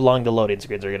know how long the loading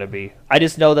screens are gonna be. I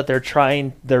just know that they're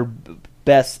trying their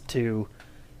best to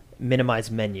minimize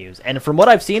menus. And from what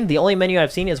I've seen, the only menu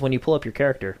I've seen is when you pull up your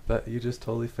character. That you just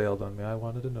totally failed on me. I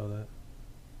wanted to know that.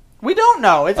 We don't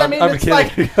know. It's. I mean, I'm it's kidding.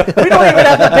 like we don't even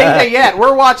have the beta yet.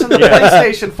 We're watching the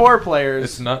PlayStation 4 players.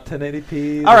 It's not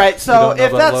 1080p. All right, We so don't know if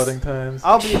about that's- loading times.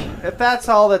 if that's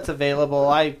all that's available,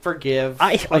 I forgive.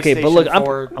 Okay, but look, I'm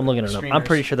looking it up. I'm streamers.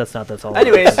 pretty sure that's all.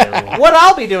 Anyways, available. what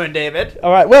I'll be doing, David.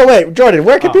 All right. Well, wait, Jordan.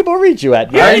 Where can Oh. people reach you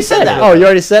at? You already said that. Oh, you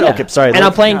already said. Yeah. Okay, sorry. And I'm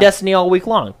let's- playing Yeah. Destiny all week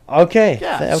long. Okay.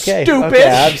 Yeah, Okay. stupid. Okay,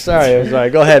 I'm sorry. I'm sorry.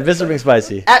 Go ahead, Mr.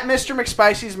 McSpicy. At Mr.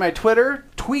 McSpicy is my Twitter.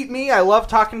 Tweet me. I love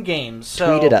talking games.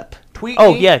 So Tweet it up. Tweet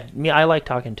Oh me. yeah, me. I like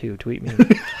talking too. Tweet me.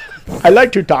 I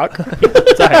like to talk. Sorry.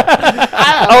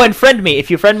 Oh, and friend me. If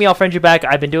you friend me, I'll friend you back.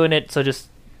 I've been doing it, so just.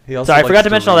 He also Sorry, I forgot likes to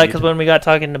mention all that read. because when we got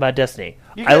talking about Destiny,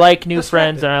 You I get like new distracted.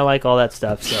 friends and I like all that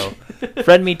stuff. So,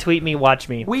 friend me, tweet me, watch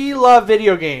me. We love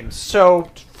video games,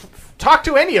 so talk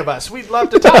to any of us. We'd love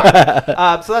to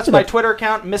talk. So that's my Twitter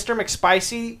account, Mr.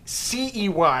 McSpicy,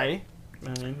 CEY,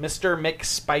 Mr.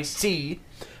 McSpicy.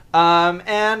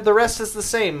 And the rest is the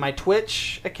same. My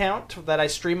Twitch account that I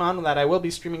stream on, that I will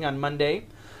be streaming on Monday.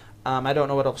 I don't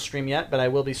know what I'll stream yet, but I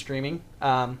will be streaming.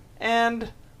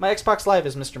 And my Xbox Live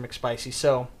is Mr. McSpicy.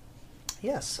 So,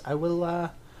 yes, I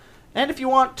will. And if you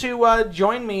want to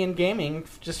join me in gaming,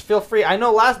 just feel free. I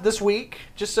know this week,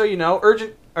 just so you know,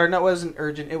 it wasn't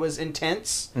urgent. It was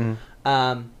intense.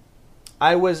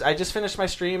 I just finished my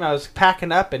stream. I was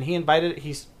packing up, and he invited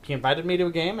me to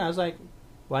a game. And I was like,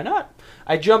 why not?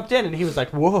 I jumped in, and he was like,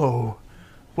 whoa.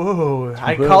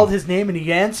 I called his name, and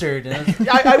he answered. And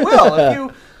I will. If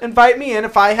you invite me in,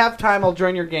 if I have time, I'll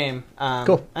join your game.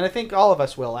 Cool. And I think all of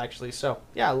us will, actually. So,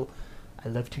 yeah, I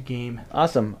love to game.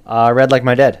 Awesome. Red like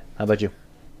my dad. How about you?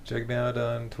 Check me out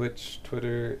on Twitch,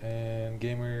 Twitter, and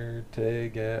gamer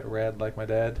tag at Rad Like My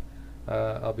Dad.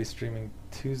 I'll be streaming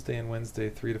Tuesday and Wednesday,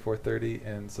 3 to 4:30,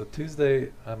 and so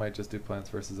Tuesday I might just do Plants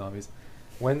vs Zombies.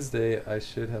 Wednesday I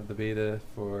should have the beta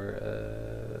for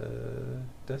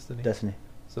Destiny. Destiny.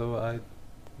 So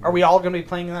Are we all going to be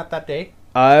playing that day?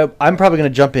 I'm probably going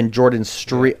to jump in Jordan's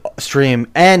stream,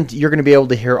 and you're going to be able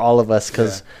to hear all of us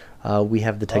because we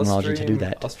have the technology to do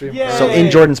that. I'll stream. Yay. So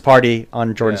in Jordan's party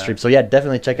on Jordan's Yeah. stream. So yeah,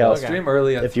 definitely check I'll out. Okay. stream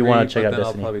early at If you 3, wanna check but out then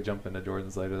Destiny. I'll probably jump into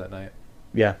Jordan's later that night.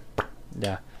 Yeah.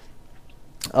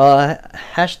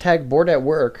 Hashtag bored at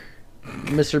work.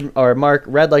 Mr. or Mark,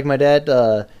 Red like my dad.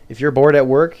 If you're bored at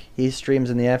work, he streams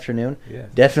in the afternoon. Yeah.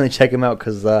 Definitely check him out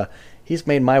because he's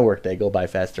made my workday go by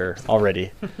faster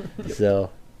already. So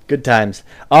good times.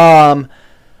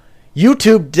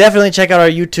 YouTube, definitely check out our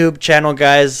YouTube channel,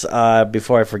 guys.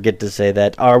 Before I forget to say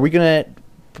that,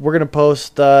 we're gonna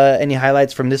post any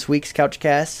highlights from this week's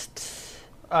Couchcast.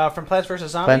 From Plants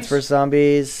vs. Zombies? Plants vs.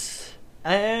 Zombies.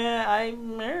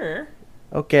 I'm...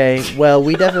 Okay, well,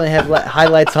 we definitely have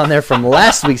highlights on there from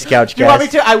last week's Couchcast. Do you want me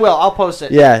to? I will. I'll post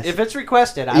it. Yes. If it's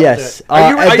requested, I Yes. will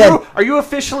do it. and then- Are you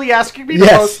officially asking me to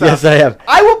Yes, post stuff? yes, I am.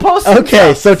 I will post some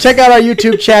Okay, stuff. so check out our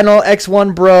YouTube channel,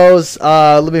 X1 Bros.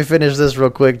 Let me finish this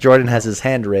real quick. Jordan has his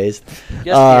hand raised.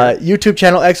 Yes, YouTube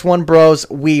channel, X1 Bros.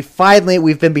 We've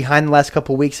been behind the last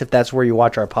couple weeks if that's where you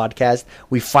watch our podcast.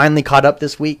 We finally caught up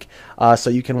this week, so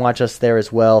you can watch us there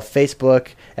as well. Facebook,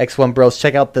 X1 Bros.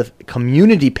 Check out the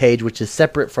community page, which is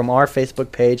separate from our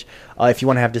Facebook page, if you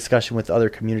want to have discussion with other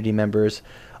community members.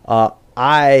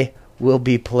 I will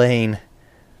be playing...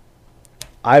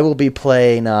 I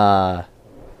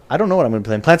don't know what I'm going to be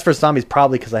playing. Plants vs. Zombies,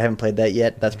 probably because I haven't played that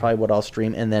yet. That's probably what I'll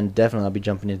stream. And then definitely I'll be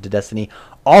jumping into Destiny.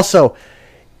 Also,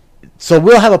 So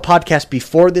we'll have a podcast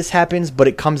before this happens, but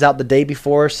it comes out the day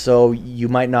before, so you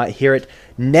might not hear it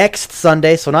next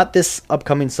Sunday. So not this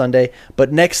upcoming Sunday,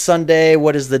 but next Sunday.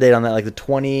 What is the date on that? Like the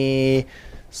 20...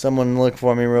 Someone look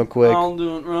for me real quick. I'll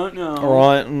do it right now.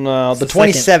 Right now. The the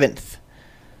second. 27th.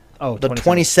 Oh, The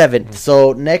 27th.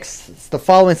 So the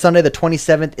following Sunday, the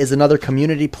 27th, is another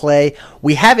community play.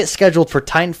 We have it scheduled for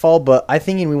Titanfall, but I'm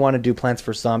thinking we want to do Plants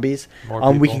vs. Zombies. More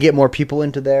We people. can get more people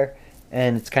into there,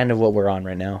 and it's kind of what we're on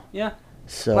right now. Yeah.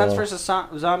 So Plants vs.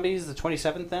 Zombies, the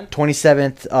 27th then?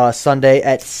 27th, Sunday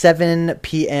at 7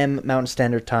 p.m. Mountain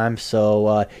Standard Time.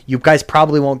 So you guys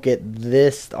probably won't get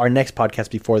our next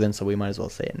podcast before then, so we might as well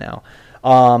say it now.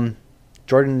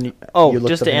 Jordan, Oh, you looked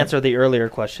just up to a- answer the earlier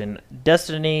question,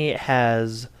 Destiny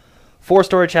has 4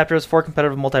 story chapters, 4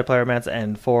 competitive multiplayer events,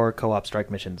 and 4 co-op strike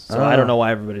missions. So I don't know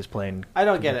why everybody's playing. I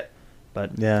don't get it.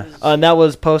 But Yeah. and that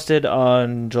was posted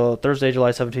on Thursday,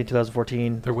 July 17,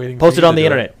 2014. They're waiting. Posted for you on to the do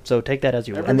it. internet. So take that as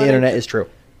you will. And the internet is true.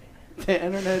 The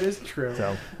internet is true.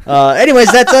 So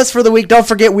Anyways, that's us for the week. Don't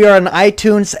forget, we are on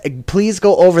iTunes. Please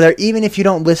go over there. Even if you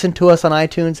don't listen to us on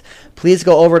iTunes, please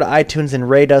go over to iTunes and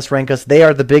rate us, rank us. They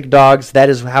are the big dogs. That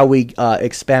is how we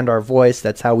expand our voice.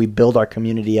 That's how we build our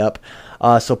community up.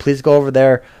 So please go over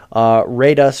there,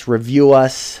 rate us, review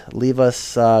us, leave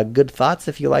us good thoughts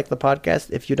if you like the podcast.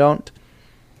 If you don't,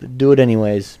 do it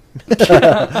anyways.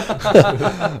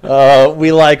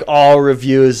 We like all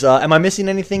reviews. Am I missing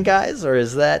anything, guys, or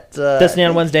is that Destiny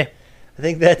on Wednesday. I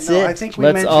think that's No, it. I think we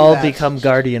Let's mentioned all that. become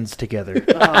guardians together.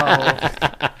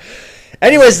 Oh.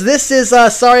 Anyways, this is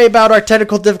sorry about our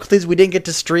technical difficulties. We didn't get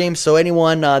to stream, so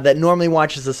anyone that normally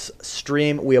watches this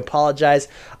stream, we apologize.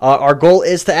 Our goal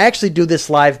is to actually do this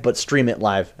live, but stream it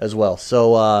live as well.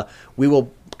 So we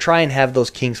will try and have those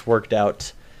kinks worked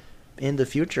out in the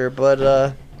future.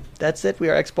 But that's it. We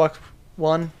are Xbox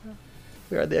One.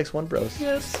 We are the X1 Bros.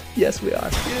 Yes. Yes, we are.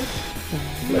 Yes.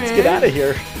 Let's get out of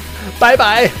here.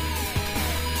 Bye-bye.